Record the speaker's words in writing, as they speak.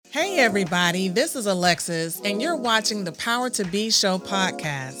Hey everybody, this is Alexis, and you're watching the Power2B Show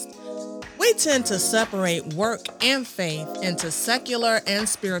podcast. We tend to separate work and faith into secular and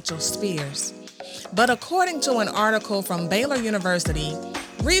spiritual spheres. But according to an article from Baylor University,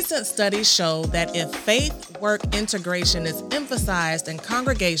 recent studies show that if faith-work integration is emphasized in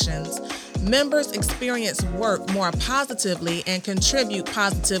congregations, members experience work more positively and contribute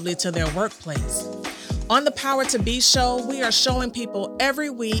positively to their workplace. On the Power2B Show, we are showing people every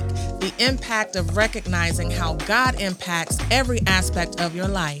week the impact of recognizing how God impacts every aspect of your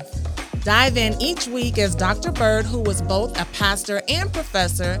life. Dive in each week as Dr. Bird, who is both a pastor and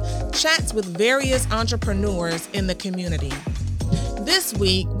professor, chats with various entrepreneurs in the community. This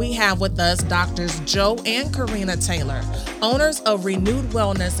week, we have with us Doctors Joe and Karina Taylor, owners of Renewed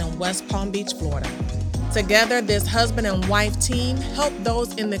Wellness in West Palm Beach, Florida. Together, this husband and wife team help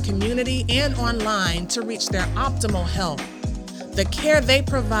those in the community and online to reach their optimal health. The care they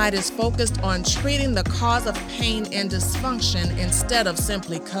provide is focused on treating the cause of pain and dysfunction instead of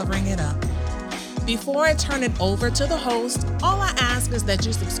simply covering it up. Before I turn it over to the host, all I ask is that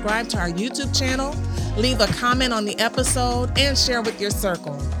you subscribe to our YouTube channel, leave a comment on the episode, and share with your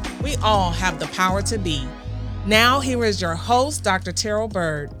circle. We all have the power to be. Now, here is your host, Dr. Terrell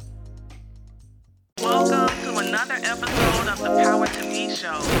Bird. Welcome to another episode of the Power2B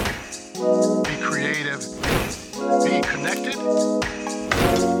Show. Be creative, be connected,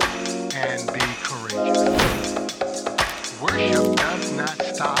 and be courageous. Worship does not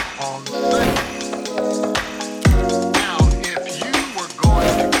stop on Sunday. Now, if you were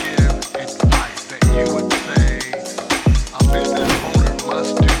going to give advice that you would say, a business owner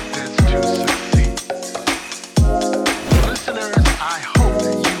must do this to succeed. Listeners, I hope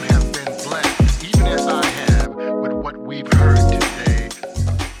that you have been blessed, even as I have, with what we've heard today.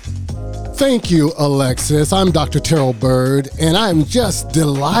 Thank you, Alexis. I'm Dr. Terrell Bird, and I'm just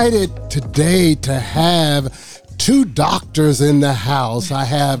delighted today to have two doctors in the house. I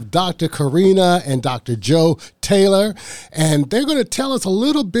have Dr. Karina and Dr. Joe Taylor, and they're going to tell us a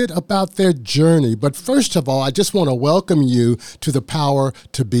little bit about their journey. But first of all, I just want to welcome you to the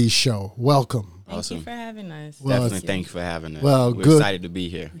Power2B Show. Welcome. Awesome. Thank you for having us. Definitely thank you for having us. Well, We're good. excited to be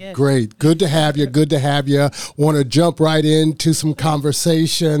here. Yes. Great. Good to have you. Good to have you. Want to jump right into some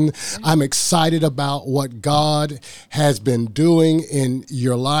conversation. I'm excited about what God has been doing in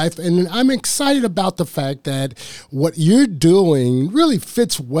your life. And I'm excited about the fact that what you're doing really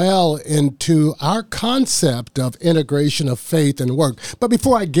fits well into our concept of integration of faith and work. But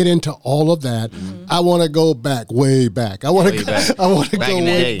before I get into all of that, I want to go back, way back. I want to go Back in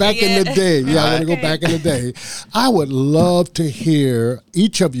the day. back in the day. Yeah, I want to go back in the day. I would love to hear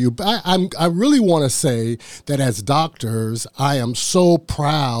each of you. I really want to say that as doctors, I am so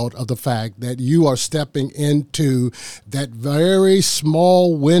proud of the fact that you are stepping into that very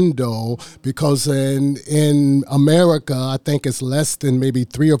small window, because in America, I think it's less than maybe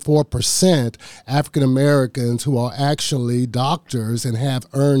 3 or 4% African Americans who are actually doctors and have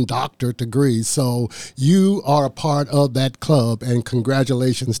earned doctorate degrees. So you are a part of that club, and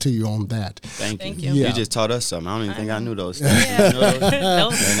congratulations to you on that. Thank you. Yeah. You just taught us something. I don't even think I knew those things. Yeah. You know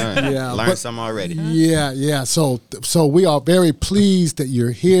those? Yeah, Learned something already. Yeah. So we are very pleased that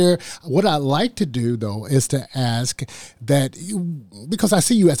you're here. What I'd like to do, though, is to ask that because I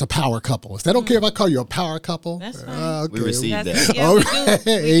see you as a power couple. Is that okay if I call you a power couple? That's fine. Okay. We received That's- that. yeah, All we do. right.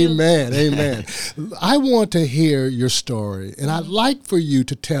 We do. Amen. I want to hear your story, and I'd like for you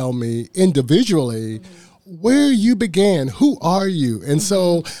to tell me individually where you began. Who are you? And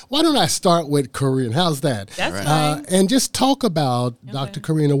so why don't I start with Karina? How's that? That's fine. And just talk about, Dr.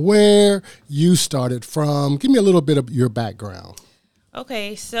 Karina, where you started from. Give me a little bit of your background.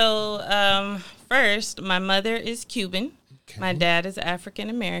 Okay, so first, my mother is Cuban. Okay. My dad is African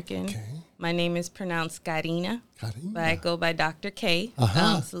American. Okay. My name is pronounced Karina, Karina. but I go by Dr. K.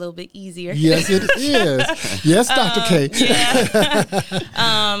 It's a little bit easier. Yes, it is. Yes, Dr. K.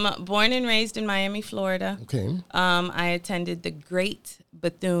 Yeah. Born and raised in Miami, Florida. Okay. I attended the great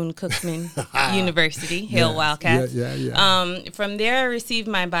Bethune-Cookman University, Hale Wildcats. Yeah. From there, I received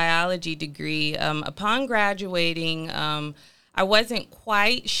my biology degree. Upon graduating, I wasn't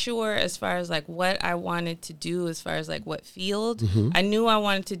quite sure as far as like what I wanted to do, as far as like what field. I knew I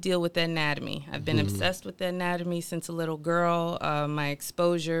wanted to deal with the anatomy. I've been obsessed with the anatomy since a little girl. My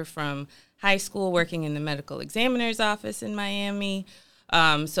exposure from high school, working in the medical examiner's office in Miami.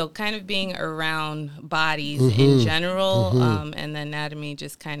 So kind of being around bodies in general, and the anatomy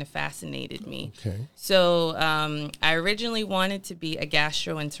just kind of fascinated me. Okay. So I originally wanted to be a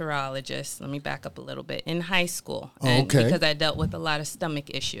gastroenterologist. Let me back up a little bit. In high school, and Okay. because I dealt with a lot of stomach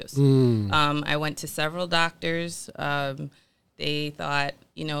issues. I went to several doctors. They thought,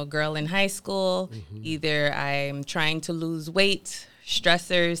 a girl in high school, either I'm trying to lose weight,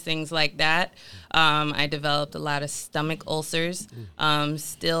 stressors, things like that. I developed a lot of stomach ulcers,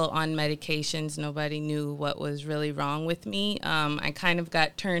 still on medications. Nobody knew what was really wrong with me. I kind of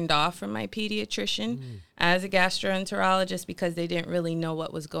got turned off from my pediatrician as a gastroenterologist because they didn't really know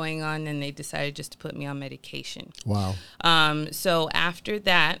what was going on, and they decided just to put me on medication. Wow. So after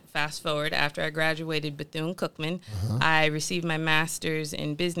that, fast forward, after I graduated Bethune-Cookman, I received my master's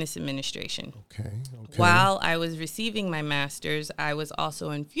in business administration. Okay. While I was receiving my master's, I was also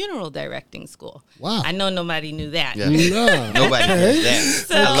in funeral directing school. Wow. I know nobody knew that. Yeah. Yeah. Nobody does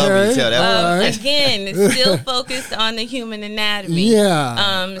that. I love when you tell that. All right. Again, still focused on the human anatomy.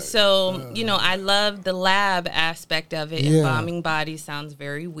 Yeah. So, I love the lab aspect of it. Yeah. Embalming bodies sounds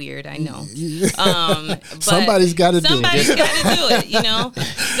very weird, I know. But Somebody's got to do it. Somebody's got to do it,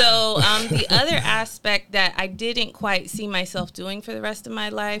 So the other aspect that I didn't quite see myself doing for the rest of my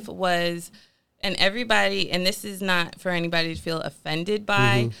life was, and everybody, and this is not for anybody to feel offended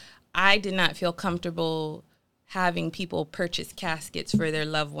by, I did not feel comfortable having people purchase caskets for their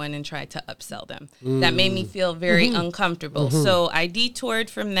loved one and try to upsell them. That made me feel very uncomfortable. So I detoured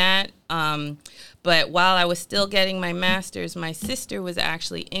from that. But while I was still getting my master's, my sister was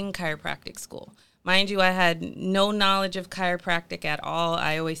actually in chiropractic school. Mind you, I had no knowledge of chiropractic at all.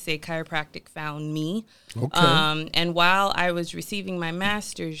 I always say chiropractic found me. Okay. And while I was receiving my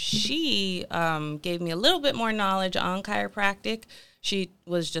master's, she gave me a little bit more knowledge on chiropractic. She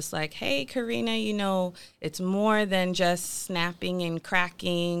was just like, hey, Karina, it's more than just snapping and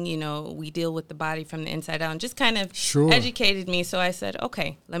cracking. We deal with the body from the inside out, and just kind of educated me. So I said,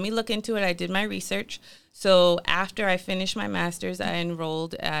 okay, let me look into it. I did my research. So after I finished my master's, I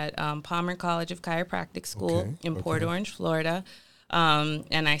enrolled at Palmer College of Chiropractic School in Port Orange, Florida.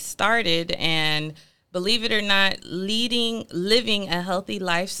 And I started, and believe it or not, living a healthy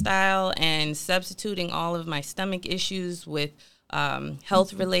lifestyle and substituting all of my stomach issues with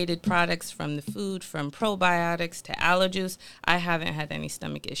health-related products from the food, from probiotics to allergies. I haven't had any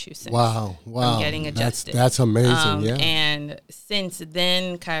stomach issues since. Wow. I'm getting adjusted. That's amazing, yeah. And since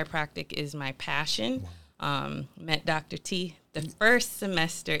then, chiropractic is my passion. Met Dr. T the first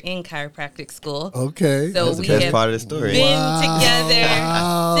semester in chiropractic school. Okay. So That's the we best have part of the story. been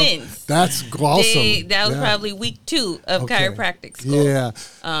together since. That's awesome. That was probably week 2 of chiropractic school. Yeah.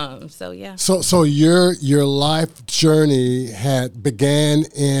 So yeah. So your life journey began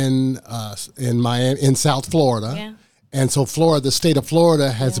in Miami, in South Florida. Yeah. And so the state of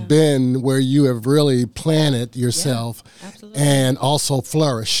Florida has been where you have really planted yourself and also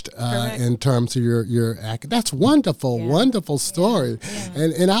flourished in terms of your act. That's wonderful, wonderful story. Yeah.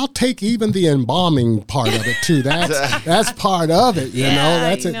 And I'll take even the embalming part of it too. That's part of it, you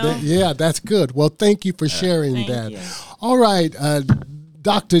know. That's good. Well, thank you for sharing that. You. All right,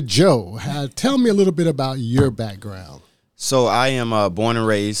 Dr. Joe, tell me a little bit about your background. So I am born and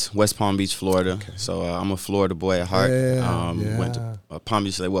raised West Palm Beach, Florida. Okay. So I'm a Florida boy at heart. Went to Palm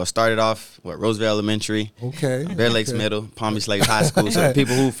Beach Lake. Well, started off Roosevelt Elementary. Okay. Bear Lakes Middle, Palm Beach Lake High School. So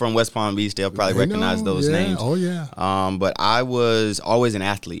people who from West Palm Beach, they'll probably recognize those names. Oh yeah. But I was always an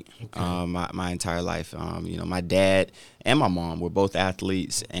athlete my entire life. My dad and my mom were both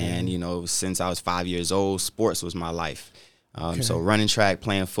athletes, and since I was 5 years old, sports was my life. So running track,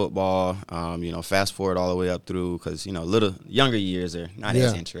 playing football, fast forward all the way up through, because, little younger years are not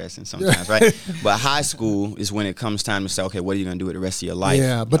as interesting sometimes, right? But high school is when it comes time to say, okay, what are you going to do with the rest of your life?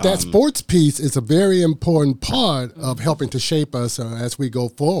 Yeah, but that sports piece is a very important part of helping to shape us as we go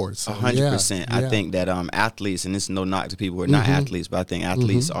forward. So, 100%. I think that athletes, and this is no knock to people who are not athletes, but I think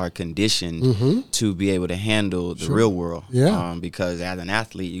athletes are conditioned to be able to handle the real world. Yeah. Because as an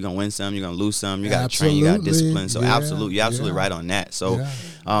athlete, you're going to win some, you're going to lose some, you got to train, you got to discipline. So absolutely right on that. So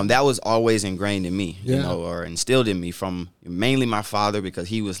that was always ingrained in me, or instilled in me from mainly my father, because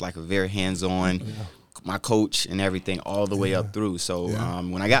he was like a very hands-on, my coach and everything all the way up through. So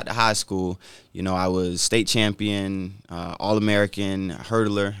when I got to high school, I was state champion, All-American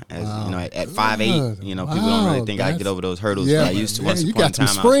hurdler. At 5'8", people don't really think I get over those hurdles, but I used to once upon a time.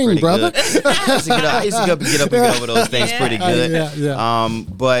 I was pretty good. I used to get up and get over those things pretty good.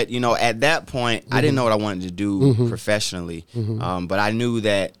 But at that point, I didn't know what I wanted to do professionally, but I knew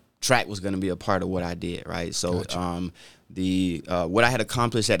that track was going to be a part of what I did, right? So what I had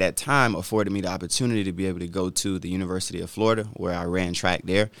accomplished at that time afforded me the opportunity to be able to go to the University of Florida, where I ran track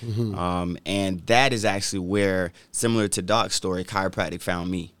there. And that is actually where, similar to Doc's story, chiropractic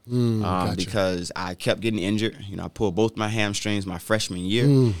found me. Gotcha. because I kept getting injured. I pulled both my hamstrings my freshman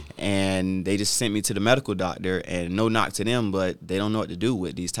year, and they just sent me to the medical doctor. And no knock to them, but they don't know what to do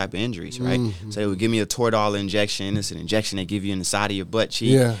with these type of injuries, right? So they would give me a Toradol injection. It's an injection they give you in the side of your butt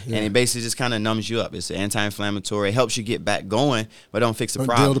cheek, and it basically just kind of numbs you up. It's an anti-inflammatory. It helps you get back going, but don't fix the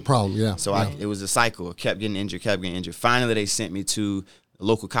problem. Deal the problem, yeah. So it was a cycle. I kept getting injured. Finally, they sent me to a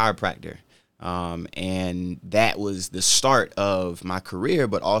local chiropractor. And that was the start of my career,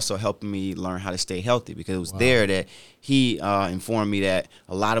 but also helping me learn how to stay healthy, because it was there that he informed me that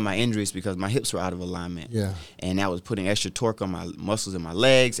a lot of my injuries because my hips were out of alignment. Yeah. And that was putting extra torque on my muscles in my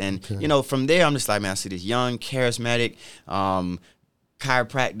legs. And, from there, I'm just like, man, I see this young, charismatic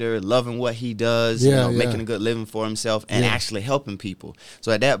chiropractor, loving what he does, making a good living for himself and actually helping people.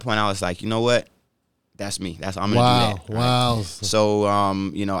 So at that point, I was like, you know what? That's me. I'm gonna do that. Right? Wow.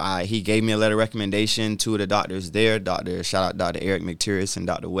 So, he gave me a letter of recommendation. Two of the doctors there, shout out Dr. Eric McTurius and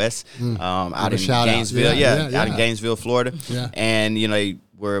Dr. West, out in Gainesville, out in Gainesville, Florida. Yeah. And they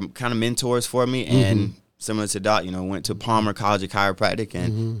were kind of mentors for me, and similar to Doc, went to Palmer College of Chiropractic,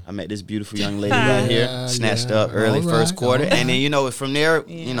 and I met this beautiful young lady right here, snatched up early first quarter, and then from there,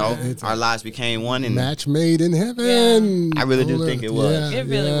 our lives became one. And match made in heaven. I really do think it was. It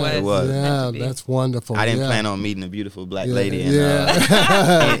really was. It was. Yeah, that's wonderful. I didn't plan on meeting a beautiful black lady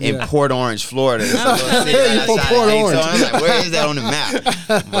in Port Orange, Florida. Port Orange. So I'm like, where is that on the map?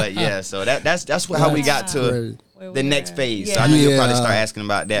 But so that's how we got to the next phase. Yeah. So I know you'll probably start asking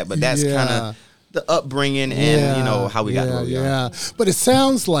about that, but that's kind of the upbringing and how we got to where we are. But it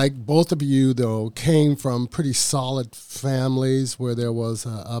sounds like both of you though came from pretty solid families where there was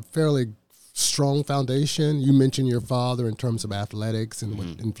a fairly strong foundation. You mentioned your father in terms of athletics and what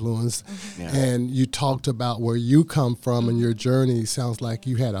influenced, and you talked about where you come from and your journey. Sounds like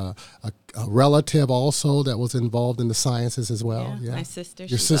you had a relative also that was involved in the sciences as well. Yeah, my sister.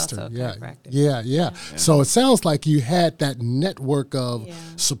 Your she's sister, also a chiropractor. Yeah. So it sounds like you had that network of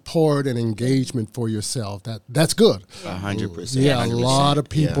support and engagement for yourself. That's good. 100%. Yeah, 100%. a lot of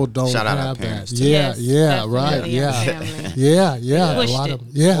people don't Shout out our have that. parents, Yeah, right. A lot of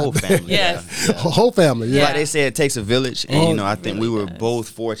whole family. whole family. Yeah, like they say, it takes a village, and I think we were both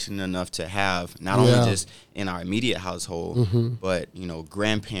fortunate enough to have not only just in our immediate household, but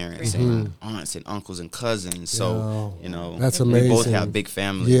grandparents and aunts and uncles and cousins. So that's amazing. We both have big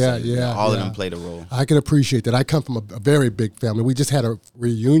families. All of them played a role. I can appreciate that. I come from a very big family. We just had a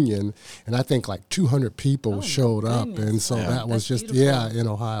reunion, and I think like 200 people showed up, and so that was just beautiful. In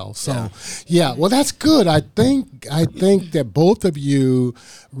Ohio. So well, that's good. I think that both of you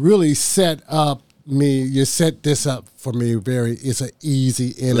really set this up for me it's an easy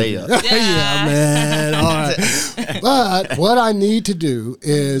interview. Yeah, man. All right. But what I need to do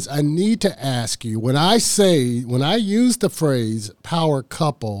is I need to ask you, when I use the phrase power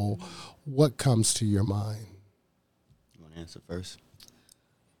couple, what comes to your mind? You want to answer first?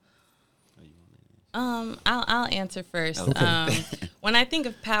 I'll answer first. Okay. When I think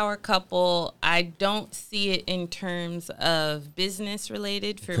of power couple, I don't see it in terms of business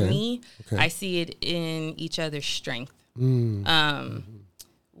related. For me, I see it in each other's strength.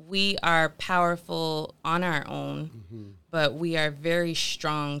 We are powerful on our own, but we are very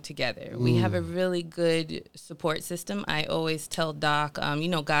strong together. We have a really good support system. I always tell Doc,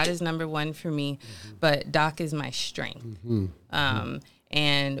 God is number one for me, but Doc is my strength.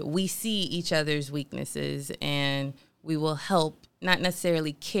 And we see each other's weaknesses, and we will help, not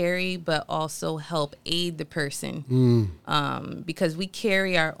necessarily carry, but also help aid the person. Because we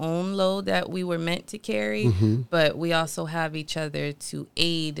carry our own load that we were meant to carry, but we also have each other to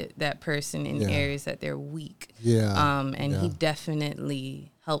aid that person in areas that they're weak. And he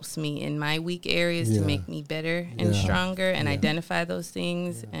definitely helps me in my weak areas to make me better and stronger and identify those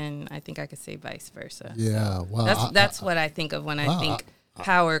things. And I think I could say vice versa. Yeah, wow. That's what I think of when I think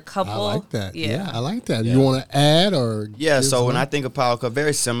power couple. I like that. Yeah, I like that. You want to add or? Yeah, so when I think of power couple,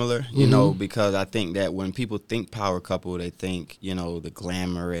 very similar, because I think that when people think power couple, they think, the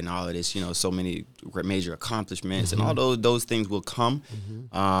glamour and all of this, so many major accomplishments and all those things will come.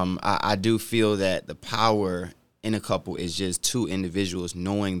 I do feel that the power in a couple is just two individuals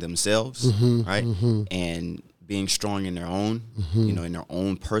knowing themselves, right? And being strong in their own, in their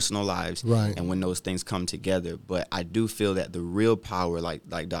own personal lives, right. And when those things come together. But I do feel that the real power, like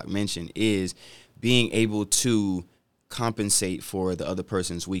Doc mentioned, is being able to compensate for the other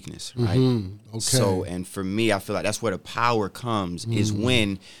person's weakness, right? Okay. So, and for me, I feel like that's where the power comes, is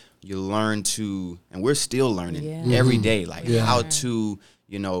when you learn to, and we're still learning every day, like how to,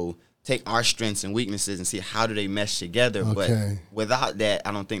 take our strengths and weaknesses and see how do they mesh together. Okay. But without that,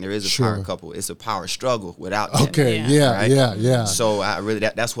 I don't think there is a Sure. power couple. It's a power struggle without that. Okay, Yeah. yeah. So I really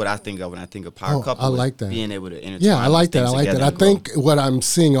that's what I think of when I think of power couple. I like that. Being able to intertwine. Yeah, I like that. these I like things that. I together and think what I'm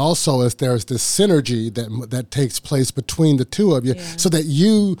seeing also is there's this synergy that takes place between the two of you, so that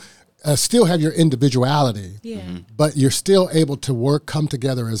you still have your individuality, but you're still able to come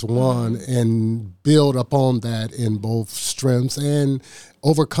together as one and build upon that in both strengths and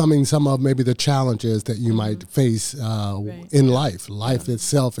overcoming some of maybe the challenges that you might face in life. Life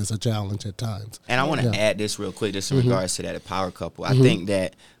itself is a challenge at times. And I want to add this real quick, just in regards to that, a power couple. I think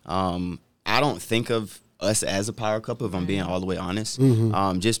that I don't think of us as a power couple, if I'm being all the way honest,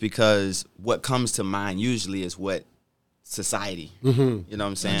 just because what comes to mind usually is what society, you know what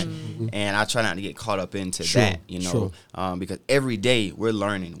I'm saying? And I try not to get caught up into that, you know, because every day we're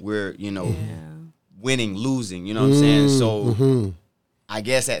learning, we're, you know, winning, losing, you know what I'm saying? So I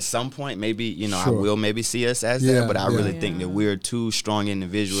guess at some point, maybe, you know, I will maybe see us as that, but I really think that we're two strong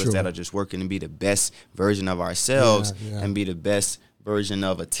individuals that are just working to be the best version of ourselves and be the best version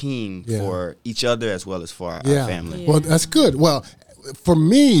of a team for each other as well as for our family. Well, that's good. Well, for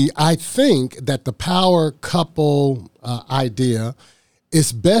me, I think that the power couple idea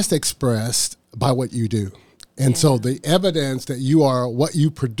is best expressed by what you do. And so the evidence that you are what you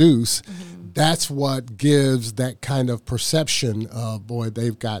produce, that's what gives that kind of perception of, boy,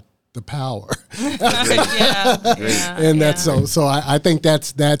 they've got the power. And that's so I think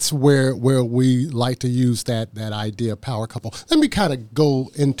that's where we like to use that idea of power couple. Let me kind of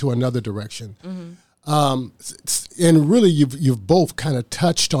go into another direction. And really you've both kind of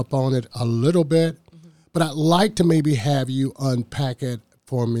touched up on it a little bit, but I'd like to maybe have you unpack it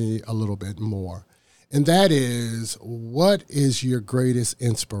for me a little bit more. And that is, what is your greatest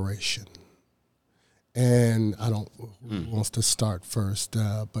inspiration? And I don't who wants to start first,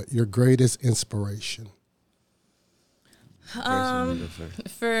 but your greatest inspiration.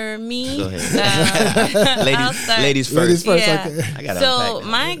 For me, Go ahead. Ladies first. Ladies first, Yeah. okay. I gotta So unpack that.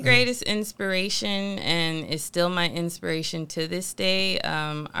 my greatest inspiration, and is still my inspiration to this day,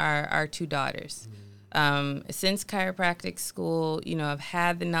 are our two daughters. Since chiropractic school, you know, I've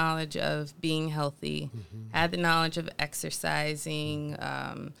had the knowledge of being healthy, had the knowledge of exercising,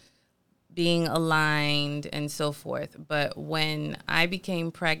 being aligned, and so forth. But when I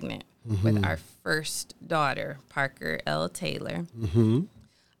became pregnant with our first daughter, Parker L. Taylor,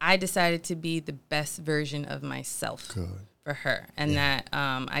 I decided to be the best version of myself for her. And that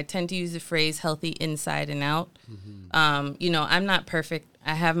I tend to use the phrase healthy inside and out. You know, I'm not perfect.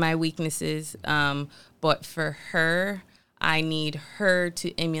 I have my weaknesses. But for her, I need her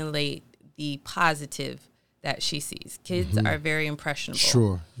to emulate the positive that she sees. Kids are very impressionable.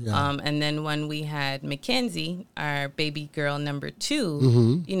 Sure. Yeah. And then when we had Mackenzie, our baby girl number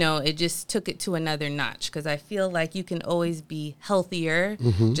 2, you know, it just took it to another notch, because I feel like you can always be healthier,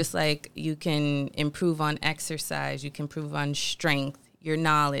 just like you can improve on exercise, you can improve on strength, your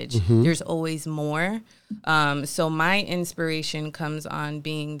knowledge. There's always more. So my inspiration comes on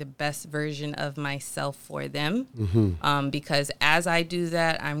being the best version of myself for them, because as I do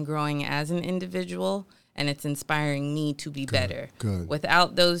that, I'm growing as an individual, and it's inspiring me to be better. Good.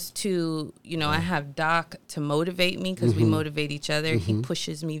 Without those two, you know, I have Doc to motivate me, because we motivate each other. He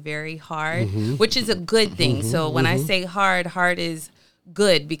pushes me very hard, which is a good thing. So when I say hard is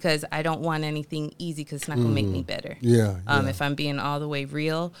good, because I don't want anything easy, because it's not going to make me better. If I'm being all the way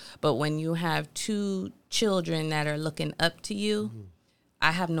real. But when you have two children that are looking up to you,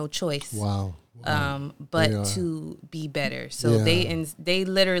 I have no choice. But to be better. So they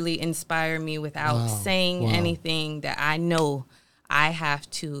literally inspire me without saying anything, that I know I have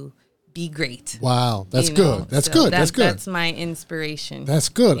to be great. Wow, that's You know? good. That's So good. That's good. That's my inspiration. That's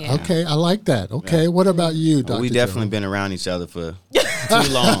good. Yeah. Okay, I like that. Okay, what about you, Dr. We Joe? definitely been around each other for too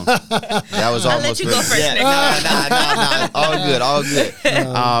long. That was I'll almost let you go first next Nah. All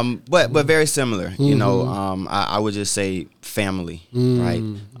good. But very similar. You know, I would just say family, right?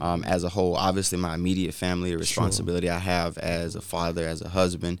 As a whole, obviously my immediate family, the responsibility I have as a father, as a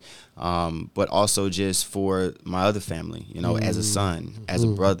husband, but also just for my other family, you know, as a son, as a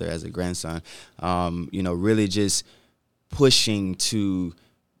brother, as a grandson, you know, really just pushing to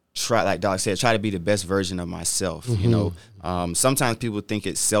try, like Doc said, try to be the best version of myself. You know, sometimes people think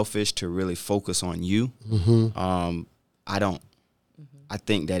it's selfish to really focus on you. I don't. I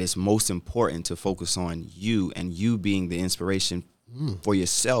think that it's most important to focus on you, and you being the inspiration for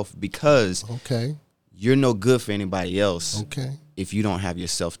yourself, because you're no good for anybody else if you don't have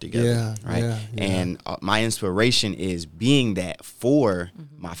yourself together, right? And my inspiration is being that for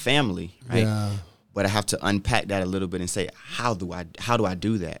my family, right? but I have to unpack that a little bit and say, how do I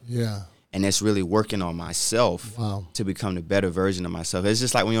do that? Yeah. And that's really working on myself to become the better version of myself. It's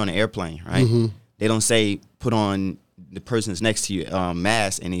just like when you're on an airplane, right? They don't say put on the person that's next to you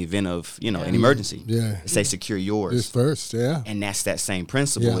mask in the event of, an emergency. Yeah. They say secure yours. It's first, yeah. And that's that same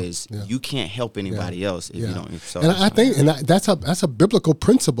principle is you can't help anybody else if you don't. So and I think that's a biblical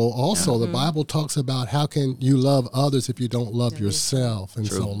principle also. The Bible talks about how can you love others if you don't love yourself. And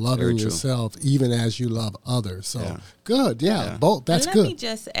so loving yourself even as you love others. So good, both that's Let good. Let me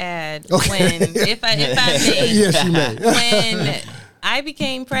just add if I may. Yes, you may. When I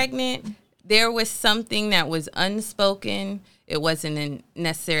became pregnant, there was something that was unspoken. It wasn't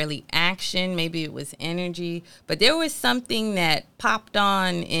necessarily action. Maybe it was energy. But there was something that popped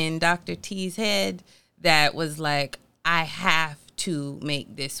on in Dr. T's head that was like, I have to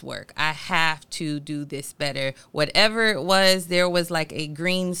make this work. I have to do this better. Whatever it was, there was like a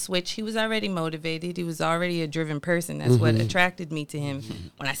green switch. He was already motivated. He was already a driven person. That's what attracted me to him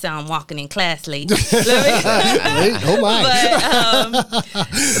when I saw him walking in class late. Oh my.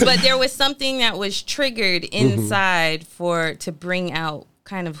 But there was something that was triggered inside to bring out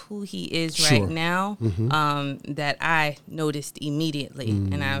kind of who he is right now, that I noticed immediately.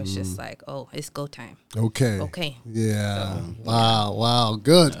 And I was just like, oh, it's go time. Okay. Yeah. So, wow.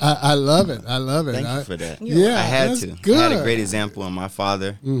 Good. I love it. Thank you for that. Yeah. I had to. Good. I had a great example in my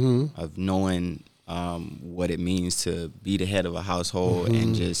father of knowing what it means to be the head of a household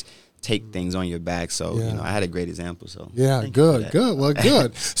and just take things on your back. So, I had a great example. So good. Well,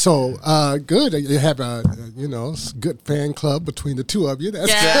 good. So, good. You have a, good fan club between the two of you. That's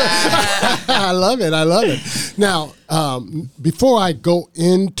good. I love it. Now, before I go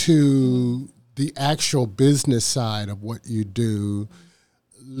into the actual business side of what you do,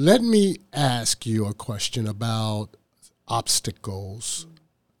 let me ask you a question about obstacles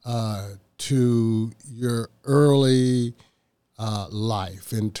to your early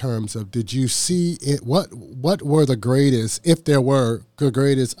life, in terms of, did you see it? What were the greatest, if there were the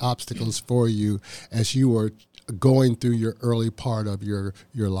greatest obstacles for you as you were going through your early part of your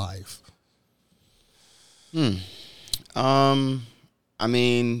life? I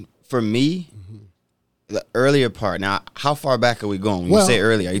mean, for me, the earlier part. Now, how far back are we going? When you say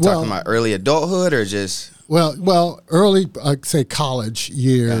early, are you talking about early adulthood or just? Well, early, say college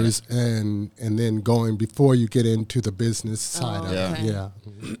years, and then going before you get into the business side of it. Yeah.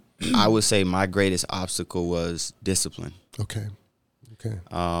 I would say my greatest obstacle was discipline. Okay.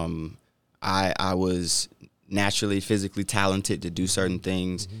 I was naturally physically talented to do certain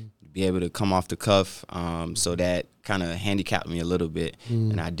things, be able to come off the cuff. So that kind of handicapped me a little bit,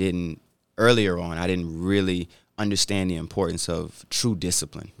 and I didn't really understand the importance of true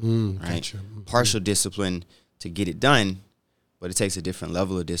discipline, right? Gotcha. Partial discipline to get it done, but it takes a different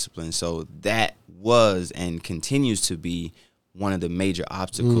level of discipline. So that was and continues to be one of the major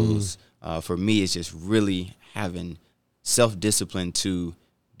obstacles for me, is just really having self-discipline to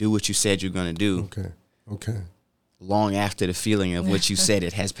do what you said you're going to do. Okay. Long after the feeling of what you said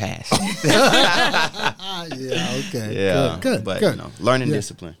it has passed. Good. But learning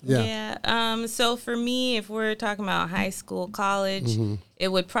discipline. So for me, if we're talking about high school, college, it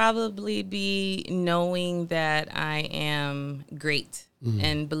would probably be knowing that I am great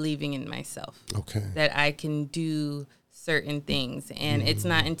and believing in myself. That I can do certain things. And it's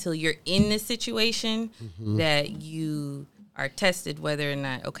not until you're in this situation that you are tested whether or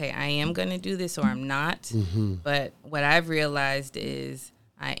not, okay, I am going to do this or I'm not. But what I've realized is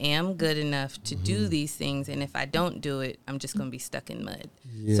I am good enough to do these things, and if I don't do it, I'm just going to be stuck in mud.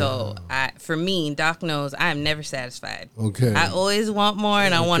 So for me, Doc knows I am never satisfied. I always want more,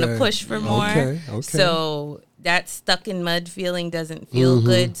 and I want to push for more. So that stuck in mud feeling doesn't feel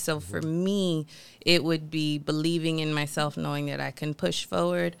good. So for me, it would be believing in myself, knowing that I can push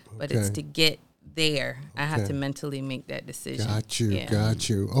forward, but it's to get there. I have to mentally make that decision. Got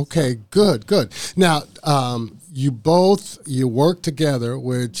you. Okay, good. Now, you work together,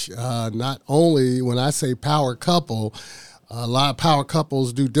 which not only, when I say power couple, a lot of power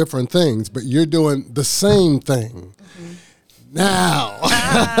couples do different things, but you're doing the same thing. Now,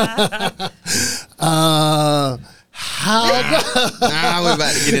 Now we're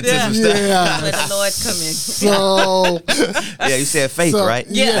about to get into some stuff. Let the Lord come in. So, you said faith, right?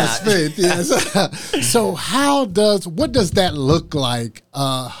 Yes, faith. Yes. So, what does that look like?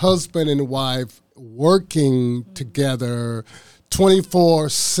 Husband and wife working together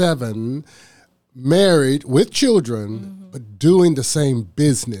 24/7, married with children, but doing the same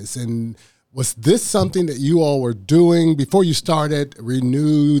business. And Was this something that you all were doing before you started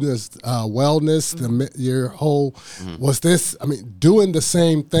Renewed Wellness? Your whole was this? I mean, doing the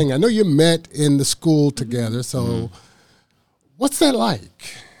same thing. I know you met in the school together. So, what's that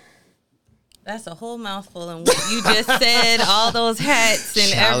like? That's a whole mouthful, and what you just said, all those hats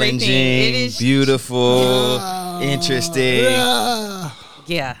and everything. It is beautiful, interesting. Yeah.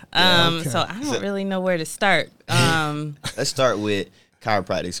 Okay. So I don't really know where to start. Let's start with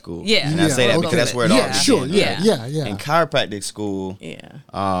chiropractic school. Yeah. And I say that because that's where it all began. Sure. Yeah. Yeah. In chiropractic school, Yeah.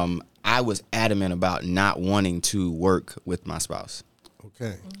 I was adamant about not wanting to work with my spouse.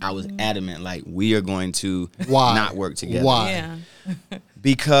 Okay. I was adamant, like, we are going to Why? not work together. Why? Yeah.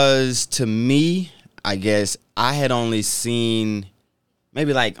 Because to me, I guess I had only seen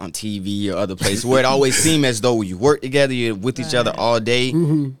maybe like on TV or other places where it always seemed as though you work together, you're with each other all day,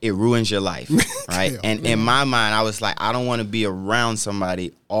 it ruins your life, right? And in my mind, I was like, I don't want to be around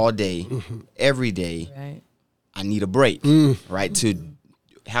somebody all day, every day. Right. I need a break, right? To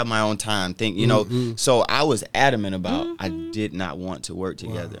have my own time, think, you know. So I was adamant about I did not want to work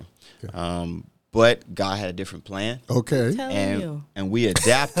together. But God had a different plan. Okay. And we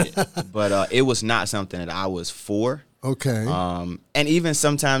adapted. But it was not something that I was for. Okay. And even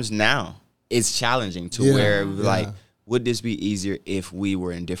sometimes now, it's challenging to where like, would this be easier if we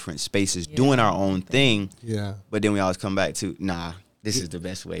were in different spaces doing our own thing? Yeah. But then we always come back to, nah, this is the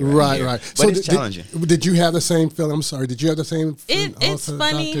best way. Right. But So it's challenging. Did you have the same feeling? I'm sorry. Did you have the same feeling? It's also,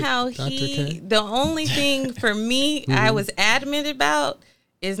 funny Dr. how Dr. he, K? the only thing for me I was adamant about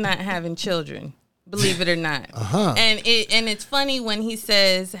is not having children. Believe it or not. And it's funny when he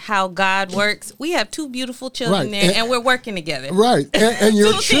says how God works. We have two beautiful children there, and we're working together. Right. And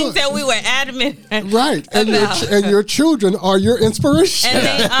your two things that we were adamant right. And your children are your inspiration. And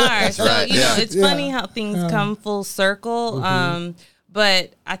they are. So, Right. you know, it's funny how things come full circle.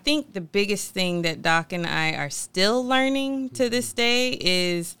 But I think the biggest thing that Doc and I are still learning to this day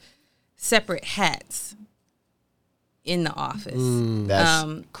is separate hats in the office.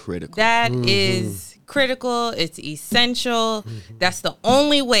 That's critical. That is critical. It's essential. That's the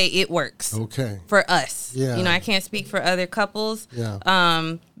only way it works. Okay. For us. Yeah. You know, I can't speak for other couples.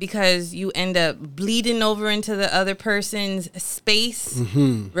 Yeah. Because you end up bleeding over into the other person's space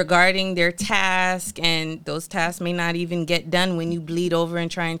regarding their task, and those tasks may not even get done when you bleed over and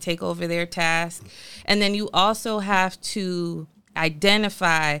try and take over their task. And then you also have to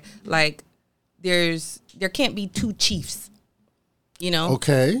identify, like, there can't be two chiefs, you know?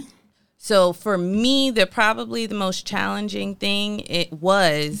 Okay. So for me, probably the most challenging thing he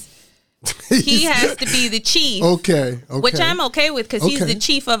has to be the chief. Okay. Which I'm okay with because he's the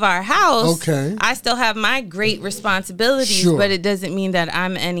chief of our house. Okay. I still have my great responsibilities, but it doesn't mean that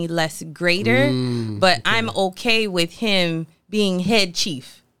I'm any less greater. But I'm okay with him being head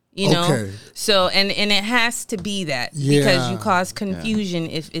chief. You know, so and it has to be that because you cause confusion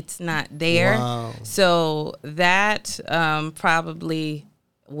if it's not there. Wow. So that probably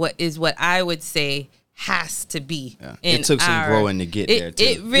what I would say has to be. It took some growing to get there too.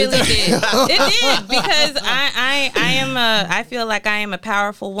 It really did. It did because I feel like I am a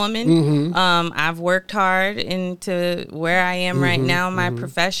powerful woman. I've worked hard into where I am right now in my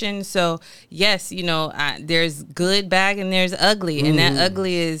profession. So yes, you know, there's good, bad, and there's ugly, and that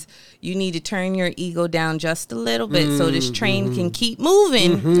ugly is you need to turn your ego down just a little bit so this train can keep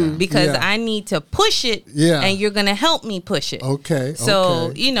moving because I need to push it and you're going to help me push it. Okay.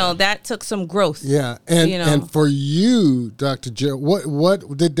 So, you know, that took some growth. Yeah. And you know? and for you, Dr. Jill,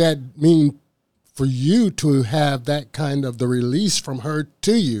 what did that mean for you to have that kind of the release from her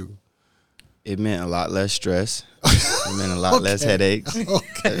to you? It meant a lot less stress. It meant a lot less headaches. Hey,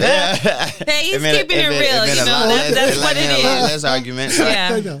 he's keeping it real. You know, that's what it is. Less arguments.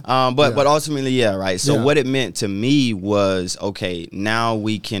 Yeah. But ultimately, right. So what it meant to me was, okay, now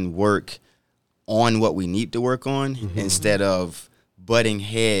we can work on what we need to work on instead of butting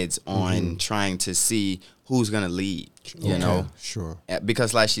heads on trying to see who's going to lead, you know? Sure.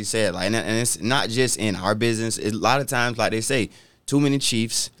 Because like she said, like, and it's not just in our business. A lot of times, like they say, too many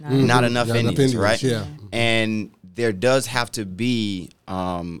chiefs, not enough Indians, right? Yeah. And there does have to be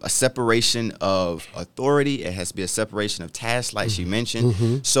a separation of authority. It has to be a separation of tasks, like she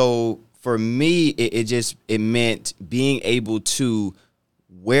mentioned. So for me, it meant being able to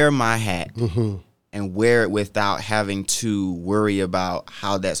wear my hat and wear it without having to worry about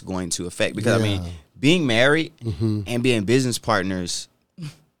how that's going to affect. Because I mean, being married and being business partners,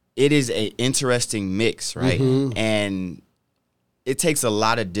 it is an interesting mix, right? And it takes a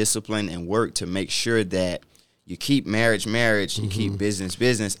lot of discipline and work to make sure that you keep marriage, you keep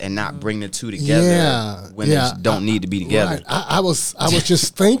business, and not bring the two together when they don't need to be together. Right. I was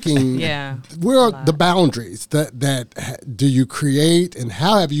just thinking, where are the boundaries that do you create, and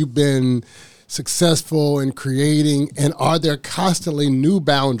how have you been successful in creating, and are there constantly new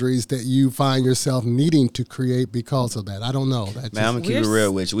boundaries that you find yourself needing to create because of that? I don't know. Man, I'm gonna keep it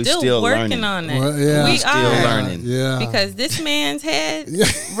real with you. We're still working learning on it. Well, We still are learning. because this man's head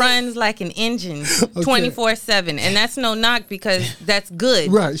runs like an engine 24/7, and that's no knock because that's good.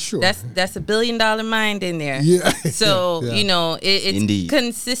 Right, sure. That's $1 billion mind in there. Yeah. So Yeah. you know it's Indeed.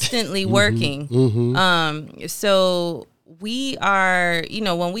 consistently working. So we are, you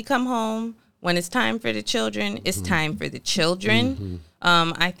know, when we come home. When it's time for the children, it's time for the children.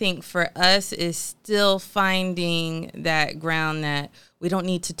 I think for us is still finding that ground that we don't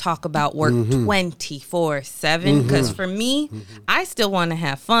need to talk about work 24/7. Because for me, I still want to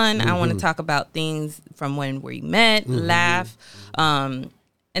have fun. I want to talk about things from when we met, laugh, and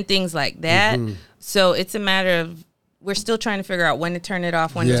things like that. So it's a matter of we're still trying to figure out when to turn it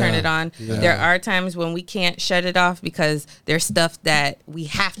off, when to turn it on. Yeah. There are times when we can't shut it off because there's stuff that we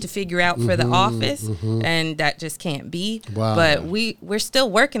have to figure out for the office, and that just can't be. Wow. But we're still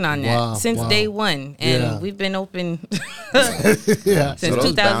working on that since day one, and we've been open since So those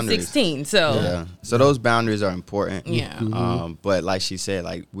 2016. So those boundaries are important. Yeah. But like she said,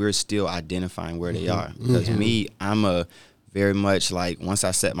 like we're still identifying where they are. Because me, I'm a very much like once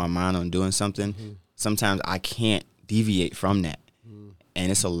I set my mind on doing something, sometimes I can't deviate from that. And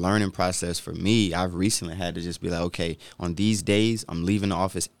it's a learning process for me. I've recently had to just be like, okay, on these days, I'm leaving the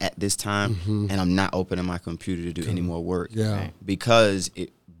office at this time, and I'm not opening my computer to do any more work. Yeah. Because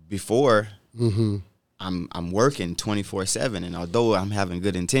before, I'm working 24/7, and although I'm having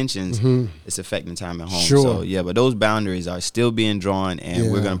good intentions, it's affecting time at home. Sure. So yeah, but those boundaries are still being drawn, and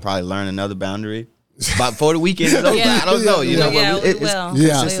we're gonna probably learn another boundary. But before the weekend is over, I don't know. You know, but it's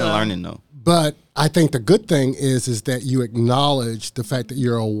consistent learning though. But I think the good thing is that you acknowledge the fact that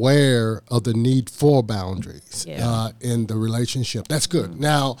you're aware of the need for boundaries in the relationship. That's good.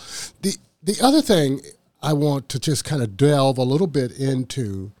 Now, the other thing I want to just kind of delve a little bit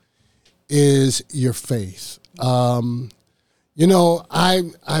into is your faith. You know,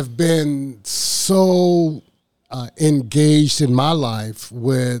 I've been so engaged in my life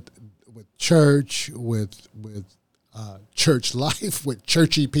with church, with church life, with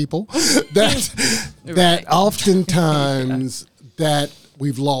churchy people, that oftentimes that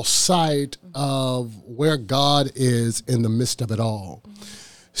we've lost sight of where God is in the midst of it all.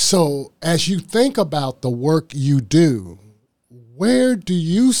 So as you think about the work you do, where do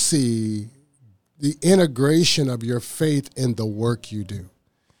you see the integration of your faith in the work you do?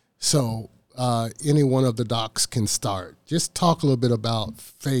 So any one of the docs can start. Just talk a little bit about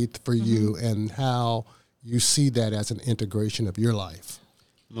faith for you and how you see that as an integration of your life.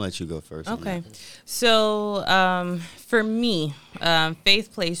 I'm going to let you go first. Okay. So for me,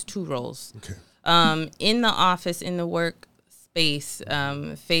 faith plays two roles. Okay. In the office, in the workspace,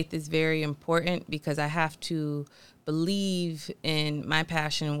 faith is very important because I have to believe in my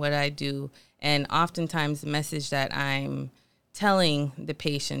passion and what I do. And oftentimes the message that I'm telling the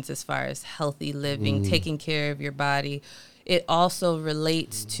patients as far as healthy living, taking care of your body, it also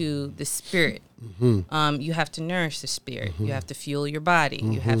relates to the spirit. You have to nourish the spirit. You have to fuel your body.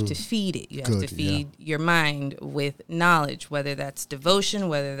 You have to feed it. You have to feed your mind with knowledge, whether that's devotion,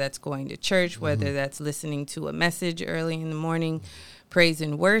 whether that's going to church, whether that's listening to a message early in the morning, praise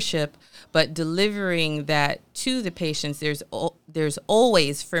and worship, but delivering that to the patients. There's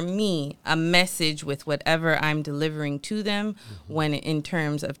always, for me, a message with whatever I'm delivering to them when in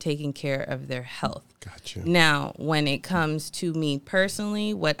terms of taking care of their health. Gotcha. Now, when it comes to me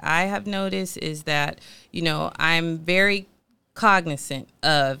personally, what I have noticed is that, you know, I'm very cognizant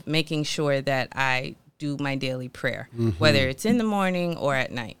of making sure that I do my daily prayer, whether it's in the morning or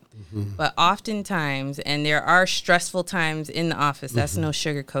at night. But oftentimes, and there are stressful times in the office, that's no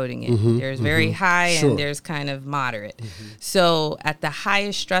sugarcoating it. There's very high and there's kind of moderate. So at the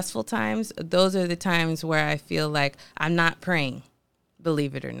highest stressful times, those are the times where I feel like I'm not praying,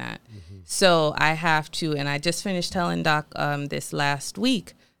 believe it or not. So I have to, and I just finished telling Doc this last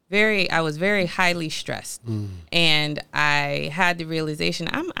week, I was very highly stressed. And I had the realization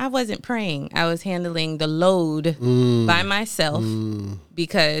I wasn't praying. I was handling the load by myself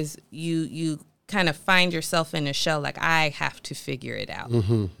because you kind of find yourself in a shell like I have to figure it out.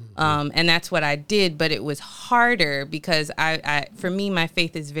 And that's what I did, but it was harder because I for me, my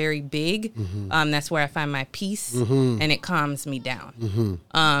faith is very big. That's where I find my peace and it calms me down.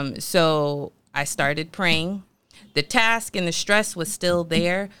 So I started praying. The task and the stress was still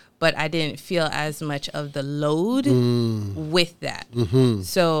there, but I didn't feel as much of the load with that.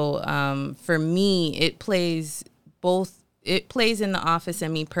 So for me, it plays both. It plays in the office,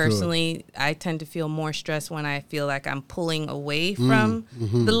 and me personally, I tend to feel more stress when I feel like I'm pulling away from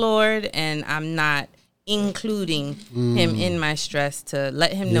the Lord, and I'm not including him in my stress to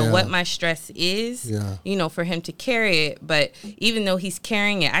let him know what my stress is, you know, for him to carry it. But even though he's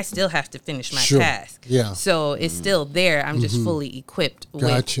carrying it, I still have to finish my task. So it's still there. I'm just fully equipped with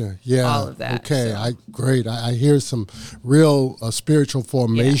all of that. Okay, so. Great. I hear some real spiritual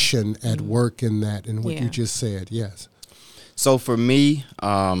formation at work in that, and what you just said. Yes. So for me,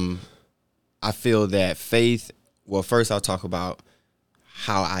 I feel that faith, well, first I'll talk about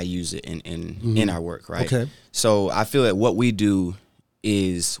how I use it in our work, right? Okay. So I feel that what we do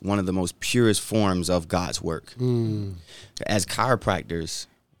is one of the most purest forms of God's work. As chiropractors,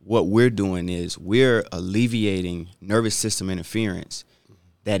 what we're doing is we're alleviating nervous system interference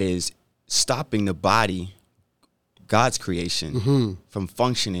that is stopping the body, God's creation, from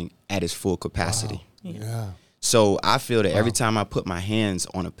functioning at its full capacity. So I feel that every time I put my hands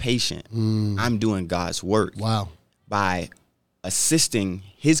on a patient, I'm doing God's work by assisting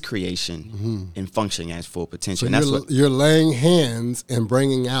his creation in functioning at its full potential. So and you're laying hands and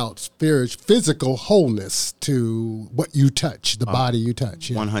bringing out physical wholeness to what you touch, the body you touch.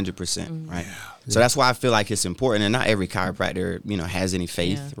 100%, right? So that's why I feel like it's important. And not every chiropractor, you know, has any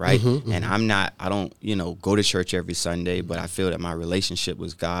faith, right? And I don't, you know, go to church every Sunday, but I feel that my relationship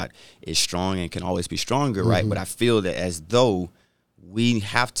with God is strong and can always be stronger, right? But I feel that as though we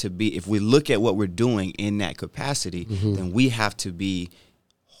have to be, if we look at what we're doing in that capacity, then we have to be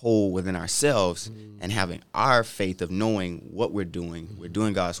whole within ourselves and having our faith of knowing what we're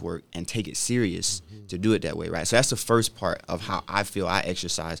doing God's work, and take it serious to do it that way, right? So that's the first part of how I feel I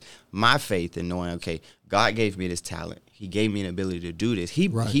exercise my faith in knowing, okay, God gave me this talent. He gave me an ability to do this. He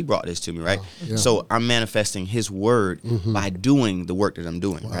brought this to me, right? So I'm manifesting his word by doing the work that I'm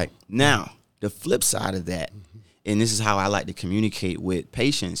doing, right? Now, the flip side of that, and this is how I like to communicate with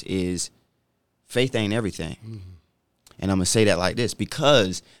patients, is faith ain't everything. And I'm going to say that like this,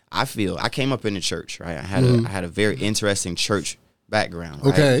 because I feel I came up in the church, right? I had a very interesting church background,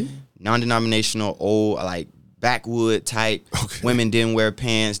 right? Okay. Non-denominational, old, like backwood type. Okay. Women didn't wear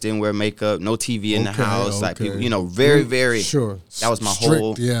pants, didn't wear makeup, no TV in the house. Like people, you know, very, very. Sure. That was my strict,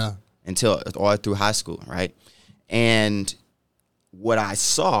 whole. Until all through high school, right? And what I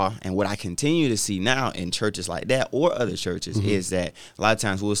saw and what I continue to see now in churches like that or other churches is that a lot of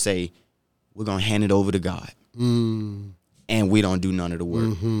times we'll say, we're going to hand it over to God. And we don't do none of the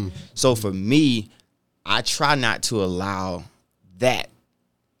work. So for me, I try not to allow that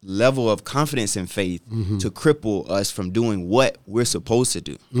level of confidence and faith to cripple us from doing what we're supposed to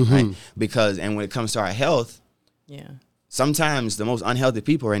do, right? Because, and when it comes to our health, sometimes the most unhealthy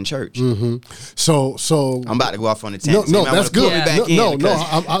people are in church. So I'm about to go off on a tangent. No, that's good.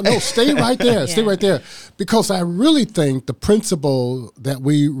 No, stay right there. Stay right there. Because I really think the principle that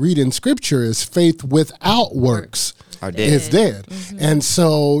we read in Scripture is faith without works is dead. And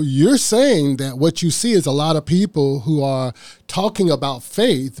so you're saying that what you see is a lot of people who are talking about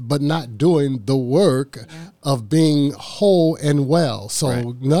faith but not doing the work of being whole and well.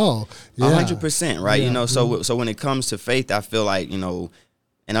 So no, 100%, right? You know, so when it comes to faith, I feel like, you know,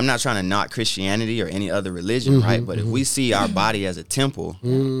 and I'm not trying to knock Christianity or any other religion, right? But if we see our body as a temple,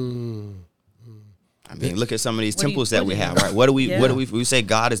 I mean, look at some of these temples that we have, right? What do we say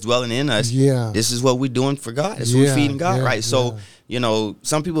God is dwelling in us? This is what we're doing for God. This is what we're feeding God, right? So, you know,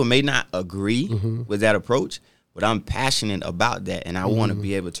 some people may not agree with that approach, but I'm passionate about that. And I want to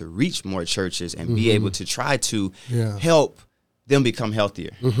be able to reach more churches and be able to try to help them become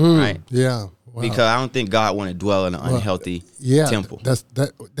healthier, right? Wow. Because I don't think God want to dwell in an unhealthy temple.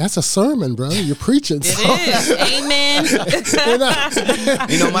 That's a sermon, brother. You're preaching. It is. Amen.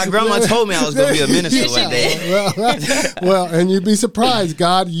 You know, my grandma told me I was going to be a minister one day. Well, and you'd be surprised.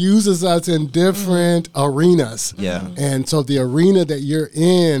 God uses us in different arenas. And so the arena that you're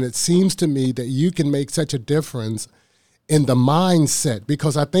in, it seems to me that you can make such a difference in the mindset,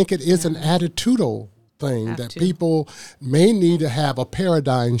 because I think it is an attitudinal thing that people may need to have a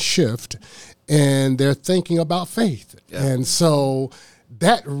paradigm shift, and they're thinking about faith. And so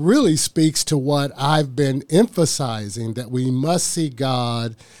that really speaks to what I've been emphasizing, that we must see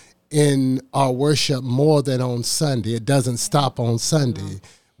God in our worship more than on Sunday. It doesn't stop on Sunday.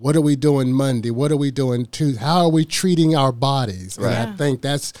 What are we doing Monday? What are we doing Tuesday? How are we treating our bodies? And I think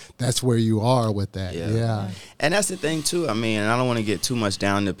that's where you are with that. And that's the thing too. I mean, and I don't want to get too much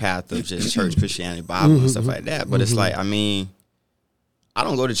down the path of just church, Christianity, Bible, and stuff like that. But it's like, I mean, I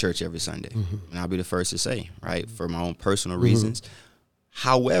don't go to church every Sunday, and I'll be the first to say, right, for my own personal reasons.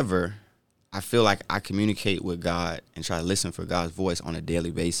 However, I feel like I communicate with God and try to listen for God's voice on a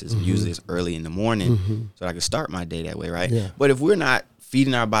daily basis. Usually it's early in the morning so I can start my day that way, right? Yeah. But if we're not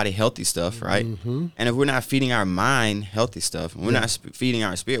feeding our body healthy stuff, right? And if we're not feeding our mind healthy stuff, and we're not feeding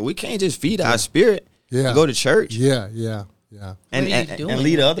our spirit, we can't just feed our spirit and go to church. Yeah. And What are you doing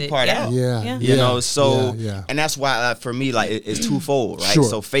leave the with other it? part Yeah. out. Yeah. You know, so, Yeah. and that's why for me, like, it's twofold, right? Sure.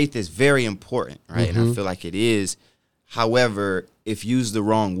 So faith is very important, right? And I feel like it is. However, if used the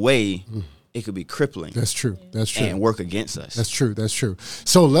wrong way, it could be crippling. That's true. That's true. And work against us. That's true. That's true.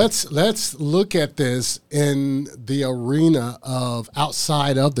 So let's look at this in the arena of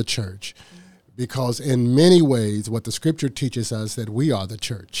outside of the church, because in many ways, what the scripture teaches us that we are the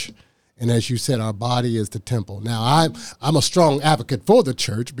church. And as you said, our body is the temple. Now, I'm a strong advocate for the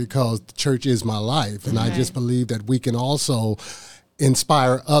church because the church is my life. And I just believe that we can also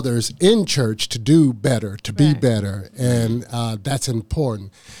inspire others in church to do better, to be better. And that's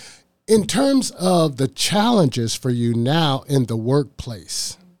important. In terms of the challenges for you now in the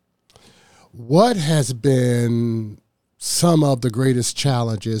workplace, what has been some of the greatest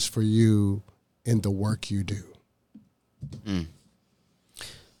challenges for you in the work you do?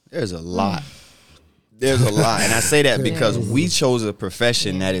 There's a lot. There's a lot. And I say that because we chose a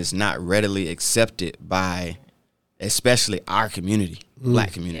profession that is not readily accepted by especially our community,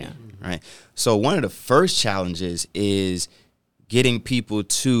 Black community, right? So one of the first challenges is getting people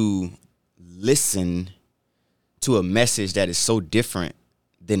to listen to a message that is so different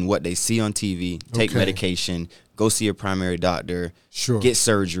than what they see on TV, take medication, go see a primary doctor, get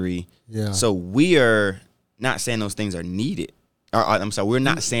surgery. Yeah. So we are not saying those things are needed. I'm sorry, we're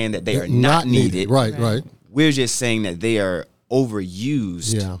not saying that they are not needed. Right. We're just saying that they are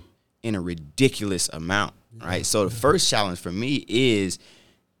overused in a ridiculous amount, right? So the first challenge for me is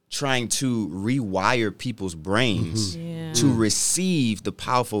trying to rewire people's brains to receive the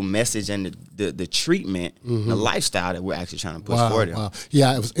powerful message and the treatment, the lifestyle that we're actually trying to push forward. Wow.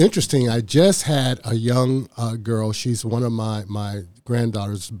 Yeah, it was interesting. I just had a young girl. She's one of my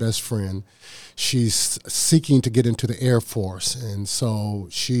granddaughter's best friend. She's seeking to get into the Air Force, and so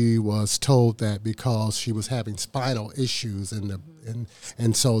she was told that because she was having spinal issues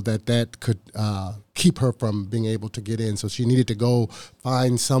and so that could keep her from being able to get in. So she needed to go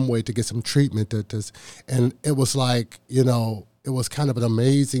find some way to get some treatment. And it was like, you know, it was kind of an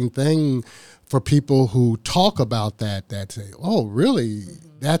amazing thing for people who talk about that say, oh, really?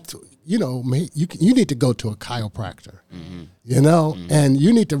 That's, you know, you need to go to a chiropractor, you know, and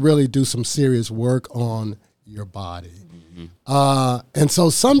you need to really do some serious work on your body. And so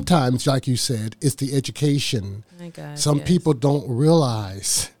sometimes, like you said, it's the education. My God, Some people don't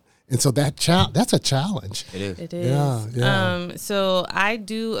realize. And so that's a challenge. It is. It is. Yeah. So I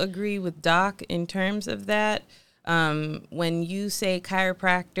do agree with Doc in terms of that. When you say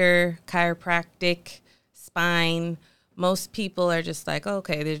chiropractor, chiropractic, spine, most people are just like,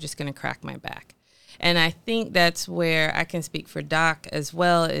 okay, they're just going to crack my back. And I think that's where I can speak for Doc as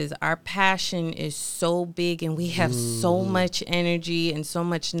well, is our passion is so big and we have so much energy and so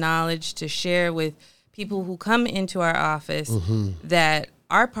much knowledge to share with people who come into our office that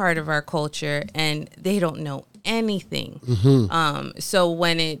are part of our culture and they don't know anything. So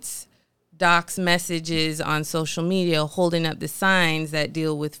when it's Doc's messages on social media, holding up the signs that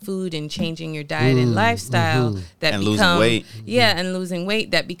deal with food and changing your diet and lifestyle that and become losing weight. and losing weight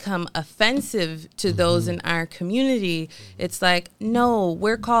that become offensive to those in our community. It's like, no,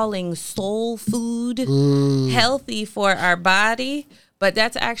 we're calling soul food healthy for our body, but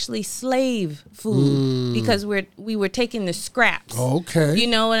that's actually slave food because we were taking the scraps. Okay. You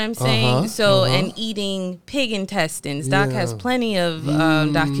know what I'm saying? And eating pig intestines. Doc has plenty of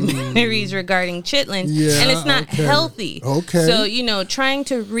documentaries regarding chitlins, and it's not healthy. Okay. So, you know, trying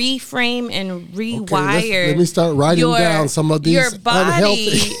to reframe and rewire. Let me start writing down some of these your body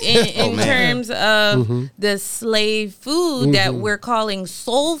unhealthy. in terms of the slave food that we're calling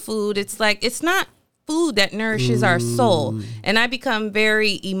soul food. It's like, it's not food that nourishes our soul. And I become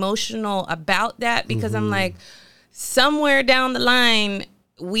very emotional about that because I'm like, somewhere down the line,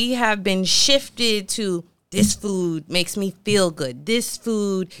 we have been shifted to this food makes me feel good. This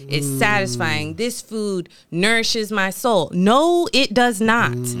food is satisfying. This food nourishes my soul. No, it does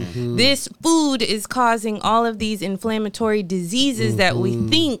not. This food is causing all of these inflammatory diseases that we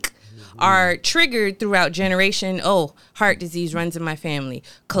think are triggered throughout generation. Oh, heart disease runs in my family.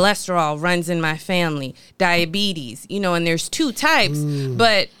 Cholesterol runs in my family. Diabetes, you know, and there's two types,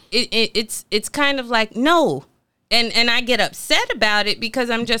 but it's kind of like, no. And I get upset about it because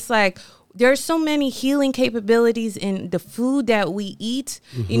I'm just like, there's so many healing capabilities in the food that we eat.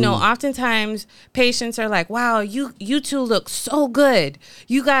 You know, oftentimes patients are like, wow, you two look so good.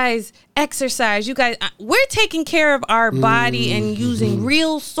 You guys exercise. You guys, we're taking care of our body and using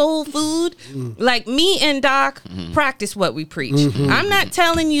real soul food. Like me and Doc practice what we preach. I'm not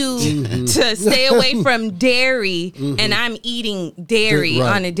telling you to stay away from dairy and I'm eating dairy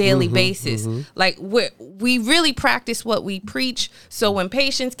on a daily basis. Like we really practice what we preach. So when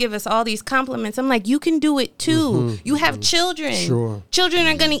patients give us all these compliments, I'm like, you can do it too. You have children. Sure. Children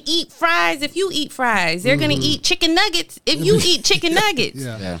are going to eat fries if you eat fries. They're going to eat chicken nuggets if you eat chicken nuggets.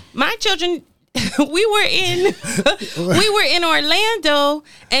 Yeah. My children, we were in Orlando,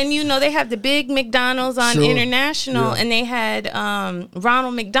 and you know they have the big McDonald's on International, and they had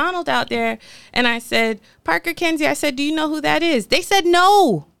Ronald McDonald out there, and I said, Parker, Kenzie, I said, do you know who that is? They said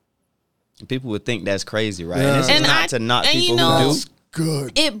no. People would think that's crazy, right? Yeah. And this is not to knock people who do.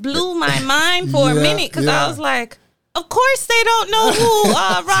 Good. It blew my mind for a minute because I was like, of course they don't know who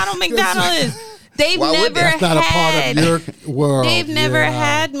Ronald McDonald is. They've never That's not a part of your world. They've never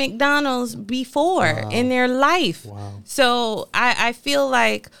had McDonald's before in their life. So I feel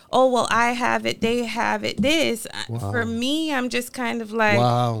like, oh, well, I have it, they have it, this. For me, I'm just kind of like,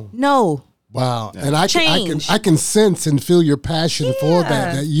 no. Wow. And I can sense and feel your passion for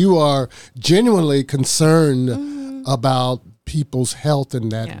that you are genuinely concerned about people's health in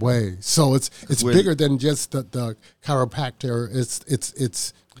that way. So it's bigger than just the chiropractor.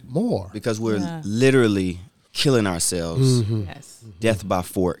 It's more. Because we're literally killing ourselves. Yes. Death by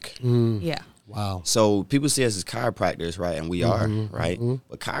fork. Yeah. Wow. So people see us as chiropractors, right? And we are, right?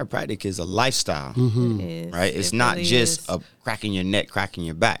 But chiropractic is a lifestyle, It is. right? It's It not really just is. a cracking your neck, cracking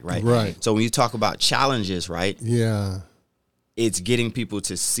your back, right? Right. So when you talk about challenges, right? Yeah. It's getting people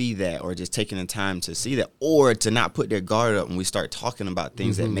to see that, or just taking the time to see that, or to not put their guard up when we start talking about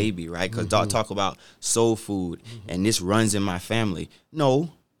things that may be, right? Because talk about soul food and this runs in my family.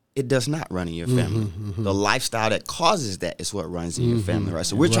 No, it does not run in your family. The lifestyle that causes that is what runs in your family, right?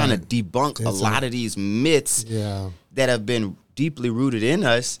 So we're trying to debunk a lot of these myths that have been deeply rooted in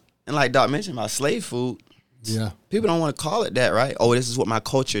us. And like Doc mentioned about slave food, people don't want to call it that, right? Oh, this is what my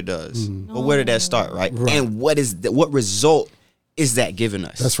culture does. But where did that start, right? And what result is that giving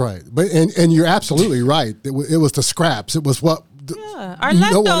us? That's right. But and you're absolutely right. It was the scraps. It was what our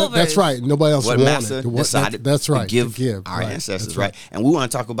leftovers. That's right. Nobody else what wanted. Massa decided that's right. to give our right. ancestors, right? And we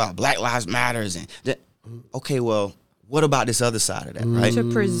want to talk about Black Lives Matters and that. Okay, well, what about this other side of that, right?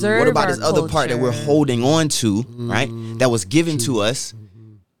 To preserve what about our this other part that we're culture. holding on to, right? That was given to us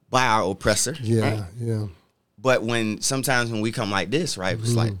by our oppressor. Yeah, right? yeah. But sometimes when we come like this, right,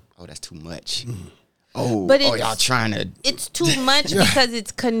 it's like, oh, that's too much. Oh, But y'all trying to. It's too much because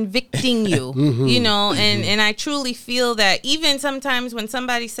it's convicting you, you know, and I truly feel that even sometimes when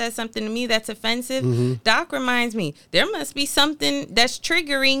somebody says something to me that's offensive, Doc reminds me there must be something that's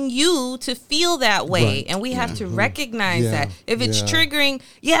triggering you to feel that way. Right. And we have to recognize Yeah. that. If it's Yeah. triggering,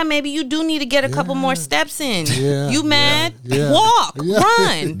 maybe you do need to get a couple more steps in. Yeah. You mad? Yeah. Walk, Yeah.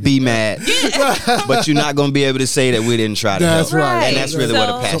 run. Be mad, but you're not going to be able to say that we didn't try to That's help. right. And that's really what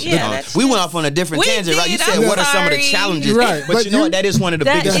a passion is. We went off on a different We tangent, right? You did. said, I'm what are some of the sorry. challenges? Right, But you know what? That is one of the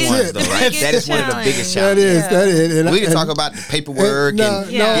That biggest is ones, the though, right? biggest That is one of the biggest That challenges. is. And We can talk about the paperwork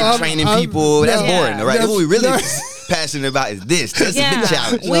and training people. That's boring, though, right? What we really passionate about is this. That's a big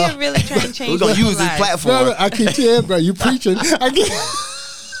challenge. We're really trying to change We're going to use people's this lives. platform. No, I keep telling, bro, you preaching.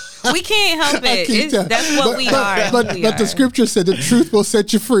 We can't help it. That's what we are. But We the are. scripture said the truth will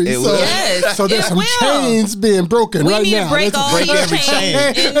set you free. It so, will. Yes, so there's it some will. chains being broken We right need now. to break all break these every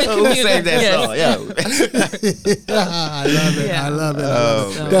chains chain. in the Who community. sang that Yes. song? Yeah. I love it. Yeah. I love it.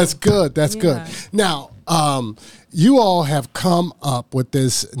 So- That's good. That's good. Yeah. Now, you all have come up with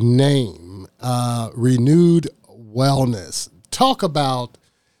this name, Renewed Wellness. Talk about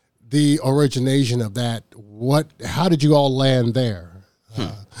the origination of that. How did you all land there?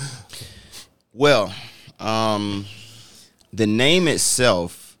 Well, the name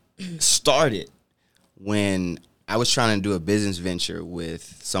itself started when I was trying to do a business venture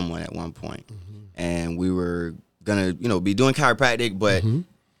with someone at one point. And we were going to, be doing chiropractic, but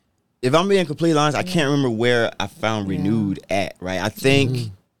if I'm being completely honest, I can't remember where I found Renewed at, right? I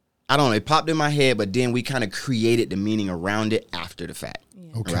think, I don't know, it popped in my head, but then we kind of created the meaning around it after the fact.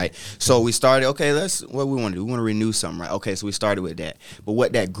 Okay. Right. So we started, what we want to do. We want to renew something, right? Okay. So we started with that. But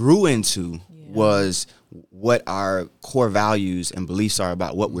what that grew into was what our core values and beliefs are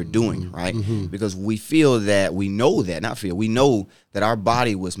about what we're doing, right? Because we know that our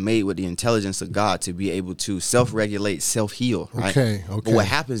body was made with the intelligence of God to be able to self-regulate, self-heal, right? Okay. But what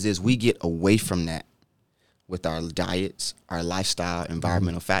happens is we get away from that. with our diets, our lifestyle,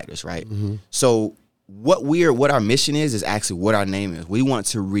 environmental factors, right? So what our mission is actually what our name is. We want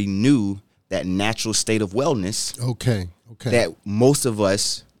to renew that natural state of wellness. Okay. That most of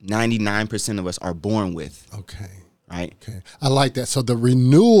us, 99% of us, are born with. Okay. Right. Okay. I like that. So the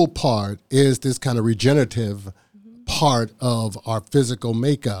renewal part is this kind of regenerative part of our physical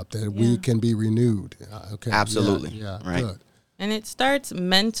makeup that we can be renewed. Okay. Absolutely. Yeah. Right. Good. And it starts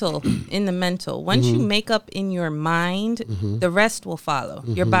mental, in the mental. Once you make up in your mind, the rest will follow.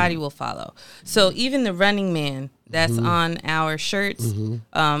 Your body will follow. So even the Running Man that's on our shirts,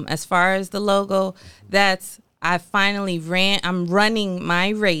 as far as the logo, I'm running my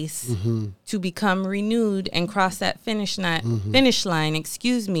race to become renewed and cross that finish line,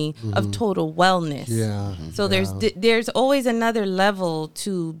 of total wellness. Yeah. So there's always another level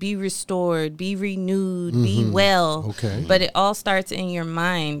to be restored, be renewed, be well. Okay. But it all starts in your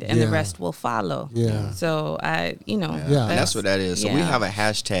mind, and the rest will follow. Yeah. So That's what that is. So we yeah. have a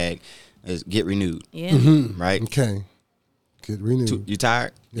hashtag is get renewed. Yeah. Right. Okay. Get renewed. You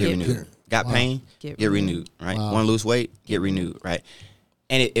tired? Get renewed. Got pain? Get Get renewed. Right. Want to lose weight? Get renewed. Right.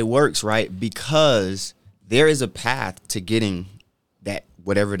 And it works, right? Because there is a path to getting that,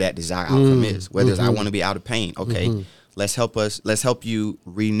 whatever that desired outcome is. Whether it's I want to be out of pain. Okay. Let's help you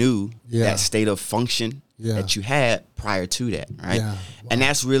renew that state of function that you had prior to that. Right. Yeah. Wow. And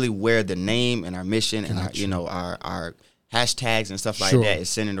that's really where the name and our mission and our hashtags and stuff like that is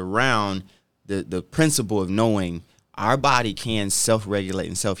centered around the principle of knowing our body can self-regulate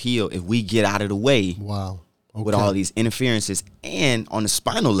and self-heal if we get out of the way. Wow. Okay. With all these interferences. And on the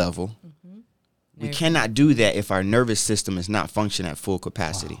spinal level, we cannot do that if our nervous system is not functioning at full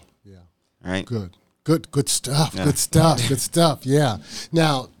capacity. Wow. Yeah. Right? Good stuff. Yeah. Good stuff. Yeah.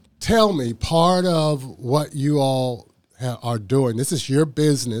 Now, tell me, part of what you all are doing, this is your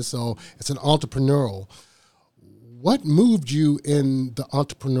business, so it's an entrepreneurial. What moved you in the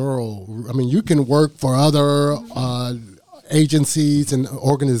entrepreneurial? I mean, you can work for other agencies and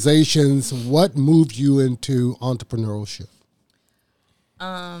organizations. What moved you into entrepreneurship?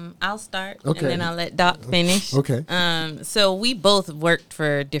 I'll start, Okay. and then I'll let Doc finish. Okay. So we both worked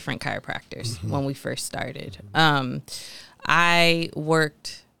for different chiropractors when we first started. I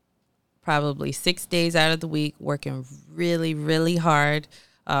worked probably 6 days out of the week, working really, really hard.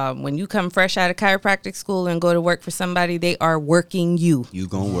 When you come fresh out of chiropractic school and go to work for somebody, they are working you. You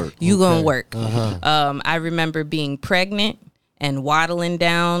gonna work. You gonna work. I remember being pregnant and waddling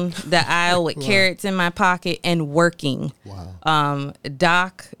down the aisle with carrots in my pocket and working. Wow.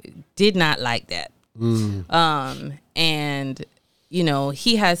 Doc did not like that. And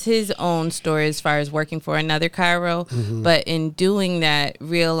he has his own story as far as working for another chiro, but in doing that,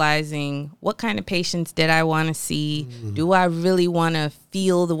 realizing what kind of patients did I want to see? Do I really want to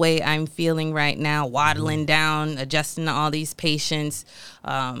feel the way I'm feeling right now, waddling down, adjusting to all these patients?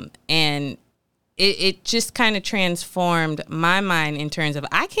 And it just kind of transformed my mind in terms of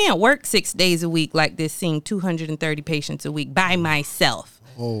I can't work 6 days a week like this, seeing 230 patients a week by myself.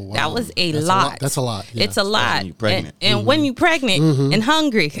 Oh, wow. That was That's lot. That's a lot. Yeah. It's a lot. When you're pregnant. And when you're pregnant and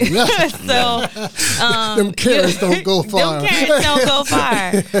hungry. So them carrots don't go far. Them carrots don't go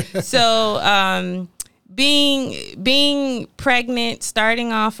far. So being pregnant,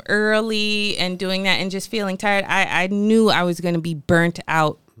 starting off early and doing that and just feeling tired, I knew I was going to be burnt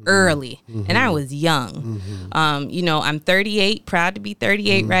out early, and I was young. I'm 38, proud to be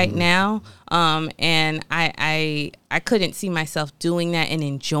 38 right now. And I couldn't see myself doing that and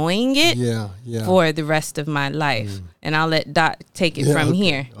enjoying it for the rest of my life. And I'll let Doc take it from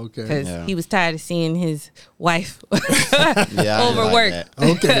here. Okay. Because he was tired of seeing his wife overworked.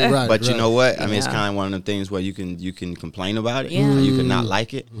 Okay, right. But you know what? I mean, it's kind of one of the things where you can complain about it, Yeah. or you can not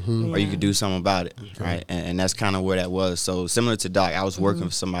like it, or you could do something about it, right? And that's kind of where that was. So similar to Doc, I was working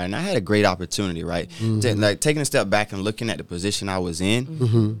for somebody, and I had a great opportunity, right? Like taking a step back and looking at the position I was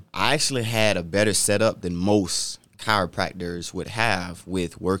in, I actually had a better setup than most chiropractors would have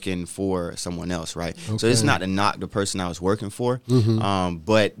with working for someone else, right? Okay. So it's not to knock the person I was working for,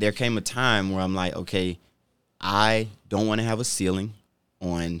 but there came a time where I'm like, okay, I don't want to have a ceiling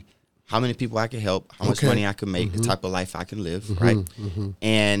on how many people I can help, how much money I can make, the type of life I can live, right?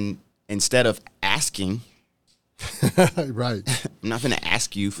 And instead of asking, right, I'm not going to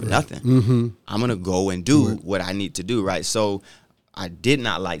ask you for nothing. I'm going to go and do what I need to do, right? So I did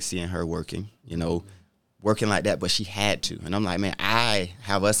not like seeing her working, working like that, but she had to. And I'm like, man, I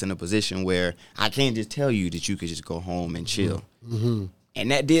have us in a position where I can't just tell you that you could just go home and chill. And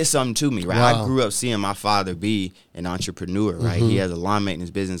that did something to me, right? Wow. I grew up seeing my father be an entrepreneur, right? He has a lawn maintenance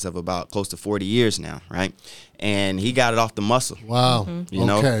business of about close to 40 years now, right? And he got it off the muscle. Wow. You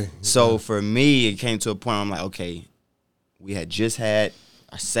know? Okay. So for me, it came to a point where I'm like, okay, we had just had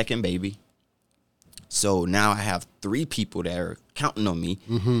our second baby. So now I have 3 people that are counting on me.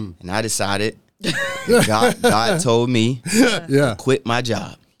 And I decided, God told me, Yeah. quit my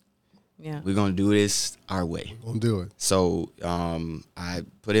job. Yeah. We're going to do this our way. Gonna do it. So I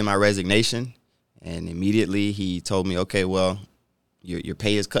put in my resignation, and immediately he told me, okay, well, your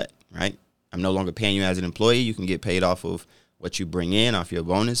pay is cut, right? I'm no longer paying you as an employee. You can get paid off of what you bring in, off your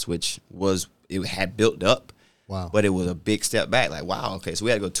bonus, which it had built up. Wow. But it was a big step back. Like, wow, okay, so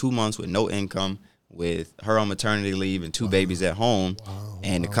we had to go 2 months with no income, with her on maternity leave and 2 babies at home,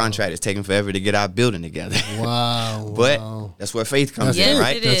 and the contract is taking forever to get our building together. Wow. But wow. that's where faith comes Yes, in,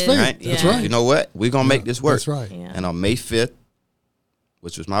 right? it That's is. faith. Right? That's Yeah. right. You know what? We're going to make this work. That's right. Yeah. And on May 5th,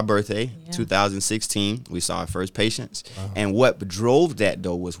 which was my birthday, Yeah. 2016, we saw our first patients. And what drove that,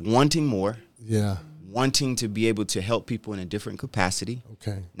 though, was wanting more, Yeah. wanting to be able to help people in a different capacity,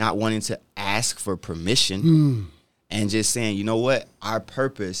 Okay. not wanting to ask for permission, Mm. and just saying, you know what, our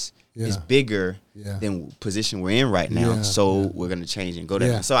purpose is Yeah. bigger Yeah. than the position we're in right now, Yeah. so we're going to change and go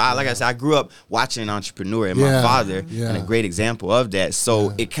there. Yeah. So, like I said, I grew up watching an entrepreneur and my Yeah. father, Yeah. and a great example of that.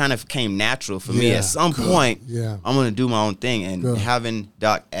 So it kind of came natural for me. Yeah. At some Good. point, Yeah. I'm going to do my own thing, and Good. having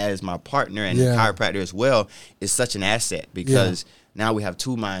Doc as my partner and Yeah. chiropractor as well is such an asset, because now we have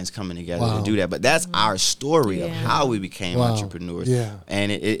 2 minds coming together Wow. to do that. But that's our story of Yeah. how we became Wow. entrepreneurs. Yeah.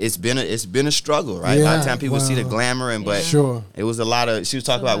 And it's been a struggle, right? A lot Yeah. of times people see the Wow. glamour, but Sure. it was a lot of. She was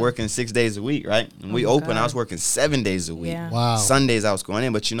talking about working 6 days a week, right? When we my opened, I God. was working 7 days a week. Yeah. Wow. Sundays I was going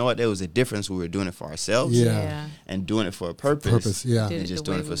in, but you know what? There was a difference. We were doing it for ourselves, Yeah. and doing it for a purpose. Purpose. Yeah. Did And it just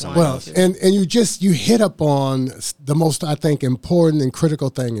the doing way it we for wanted someone Well, else. and you hit up on the most, I think, important and critical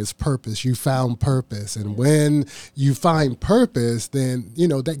thing is purpose. You found purpose, and when you find purpose, then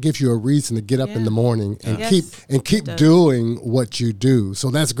that gives you a reason to get up in Yeah. the morning and Yes, keep it does. doing what you do. So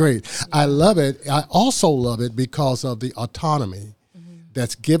that's great. I love it. I also love it because of the autonomy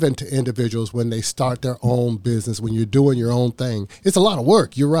that's given to individuals when they start their own business. When you're doing your own thing, it's a lot of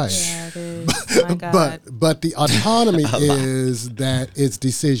work. You're right. Yeah, it is. My God. But the autonomy is that it's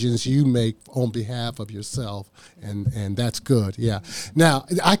decisions you make on behalf of yourself, and that's good. Yeah. Now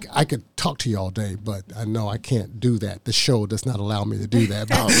I could talk to you all day, but I know I can't do that. The show does not allow me to do that.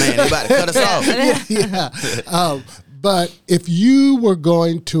 Oh man, they about to cut us off. Yeah. But if you were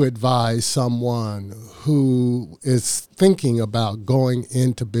going to advise someone who is thinking about going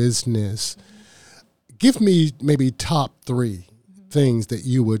into business, give me maybe top 3 things that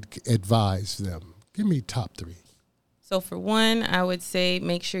you would advise them. Give me top 3. So for one, I would say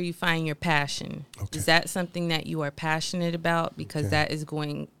make sure you find your passion. Okay. Is that something that you are passionate about? Because that is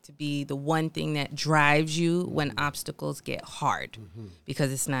going to be the one thing that drives you when obstacles get hard,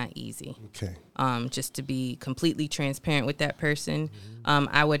 because it's not easy. Okay. Just to be completely transparent with that person,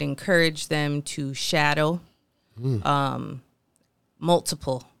 I would encourage them to shadow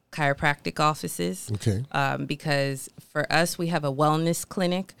multiple chiropractic offices. Okay. Because for us, we have a wellness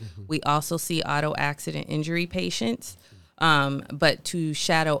clinic. We also see auto accident injury patients. But to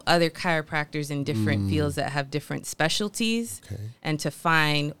shadow other chiropractors in different fields that have different specialties, and to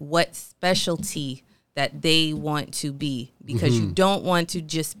find what specialty that they want to be, because you don't want to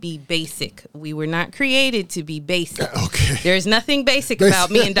just be basic. We were not created to be basic. Okay. There's nothing basic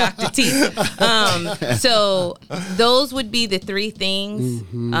about me and Dr. T. So those would be the 3 things.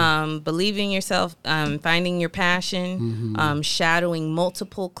 Believing yourself, finding your passion, shadowing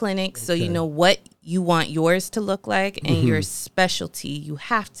multiple clinics so you know what you want yours to look like, and your specialty. You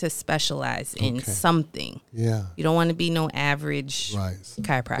have to specialize in something. Yeah. You don't want to be no average Right.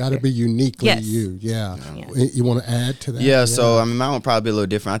 chiropractor. Got to be uniquely Yes. you. Yeah. Yes. You want to add to that? Yeah, so I mean, mine would probably be a little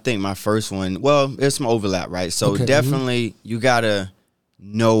different. I think my first one, well, there's some overlap, right? So Okay, definitely you gotta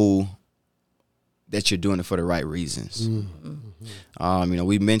know that you're doing it for the right reasons.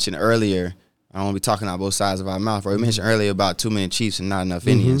 We mentioned earlier, I don't want to be talking out both sides of our mouth, right? We mentioned earlier about too many chiefs and not enough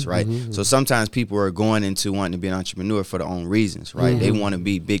Indians, right? So sometimes people are going into wanting to be an entrepreneur for their own reasons, right? They want to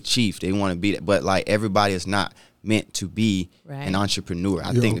be big chief, they want to be that, but like everybody is not meant to be an entrepreneur.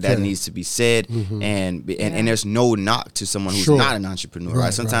 I think that needs to be said, and there's no knock to someone who's not an entrepreneur,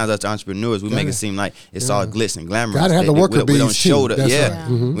 right? Sometimes as entrepreneurs, we make it seem like it's all glitz and glamour. Gotta have the worker we don't bees show too. the That's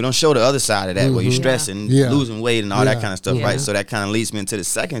right. we don't show the other side of that where you're stressing, Yeah. losing weight, and all that kind of stuff, Yeah. right? So that kind of leads me into the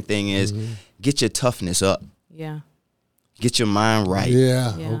second thing is get your toughness up, Yeah. get your mind right,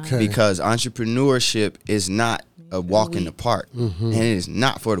 Yeah. Yeah. Okay. because entrepreneurship is not a walk in the park, and it is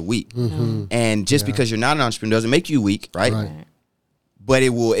not for the weak. And just because you're not an entrepreneur doesn't make you weak, right? Right. but it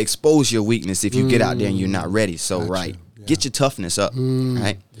will expose your weakness if you get out there and you're not ready. So, right, get your toughness up,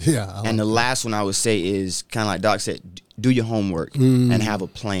 right? Yeah. And the last one I would say is kind of like Doc said, do your homework and have a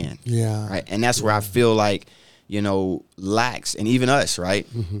plan. Yeah. Right. And that's where I feel like, lacks, and even us, right?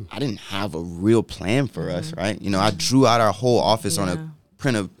 I didn't have a real plan for us, right? I drew out our whole office on a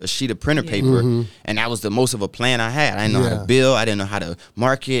sheet of printer paper, and that was the most of a plan I had. I didn't know how to build. I didn't know how to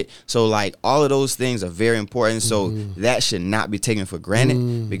market. So like all of those things are very important. So that should not be taken for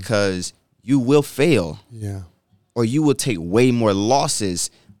granted, because you will fail, or you will take way more losses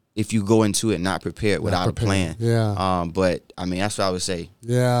if you go into it not prepared without a plan. But I mean, that's what I would say.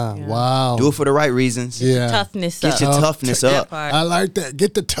 Wow. Do it for the right reasons. Toughness up. Get your toughness up. I like that.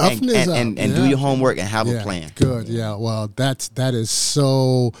 Get the toughness up. And do your homework and have a plan. Good. Yeah. Well, that is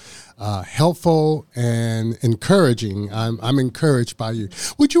so helpful and encouraging. I'm encouraged by you.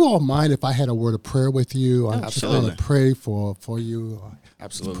 Would you all mind if I had a word of prayer with you? I'm just going to pray for you.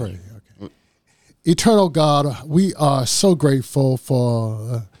 Absolutely. Pray. Okay. Eternal God, we are so grateful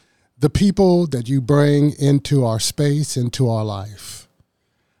for the people that you bring into our space, into our life.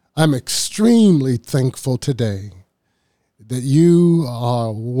 I'm extremely thankful today that you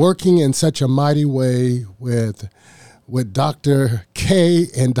are working in such a mighty way with Dr. K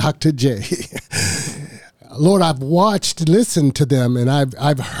and Dr. J. Lord, I've watched, listened to them, and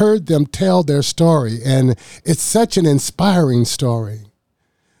I've heard them tell their story, and it's such an inspiring story.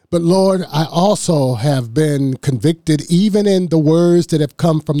 But Lord, I also have been convicted, even in the words that have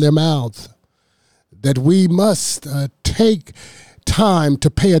come from their mouths, that we must take time to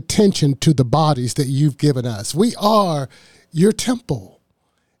pay attention to the bodies that you've given us. We are your temple.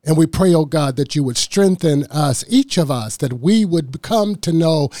 And we pray, oh God, that you would strengthen us, each of us, that we would come to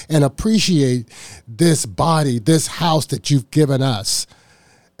know and appreciate this body, this house that you've given us.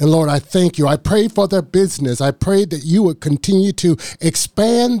 And Lord, I thank you. I pray for their business. I pray that you would continue to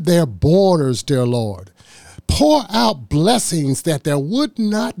expand their borders, dear Lord. Pour out blessings that there would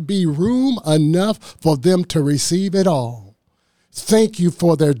not be room enough for them to receive it all. Thank you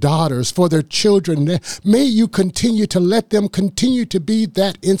for their daughters, for their children. May you continue to let them continue to be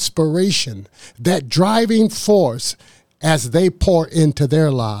that inspiration, that driving force as they pour into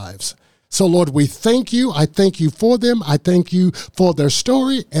their lives. So, Lord, we thank you. I thank you for them. I thank you for their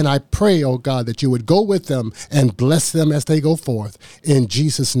story. And I pray, oh God, that you would go with them and bless them as they go forth. In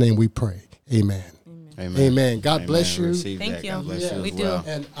Jesus' name we pray. Amen. Amen. Amen. God bless you. Thank you. God bless you We as do. well.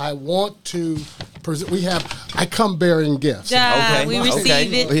 And I want to present, I come bearing gifts. We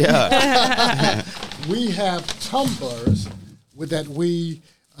receive it. Yeah. We have tumblers that we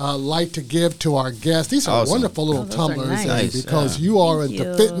like to give to our guests. These are Awesome. wonderful little those are tumblers, nice. and Nice, because yeah. you are Thank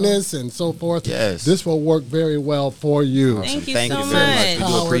into you. fitness and so forth. Yes. This will work very well for you. Thank you Thank so you very much. much.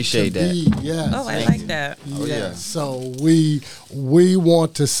 We do appreciate that. Yes. Oh, I Thank like you. that. Oh, Yes. yeah. So we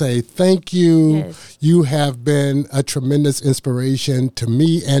want to say thank you. Yes. You have been a tremendous inspiration to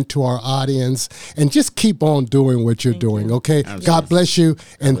me and to our audience. And just keep on doing what you're doing, you. okay? Absolutely. God bless you,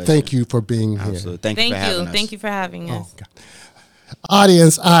 and bless thank you. you for being here. Absolutely. Thank you Thank for having you. us. Thank you for having us.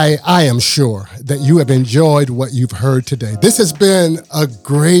 Audience, I am sure that you have enjoyed what you've heard today. This has been a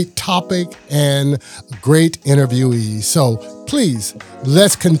great topic and great interviewee. So please,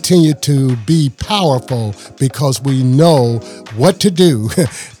 let's continue to be powerful, because we know what to do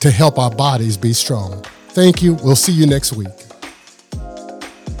to help our bodies be strong. Thank you. We'll see you next week.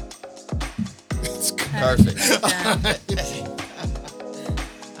 Perfect.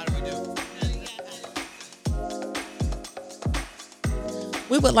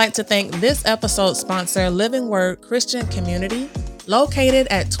 We would like to thank this episode's sponsor, Living Word Christian Community, located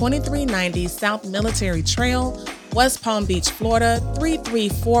at 2390 South Military Trail, West Palm Beach, Florida,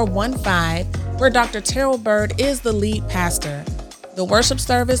 33415, where Dr. Terrell Bird is the lead pastor. The worship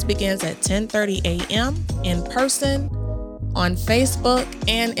service begins at 10:30 a.m. in person on Facebook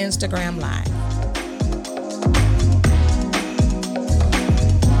and Instagram Live.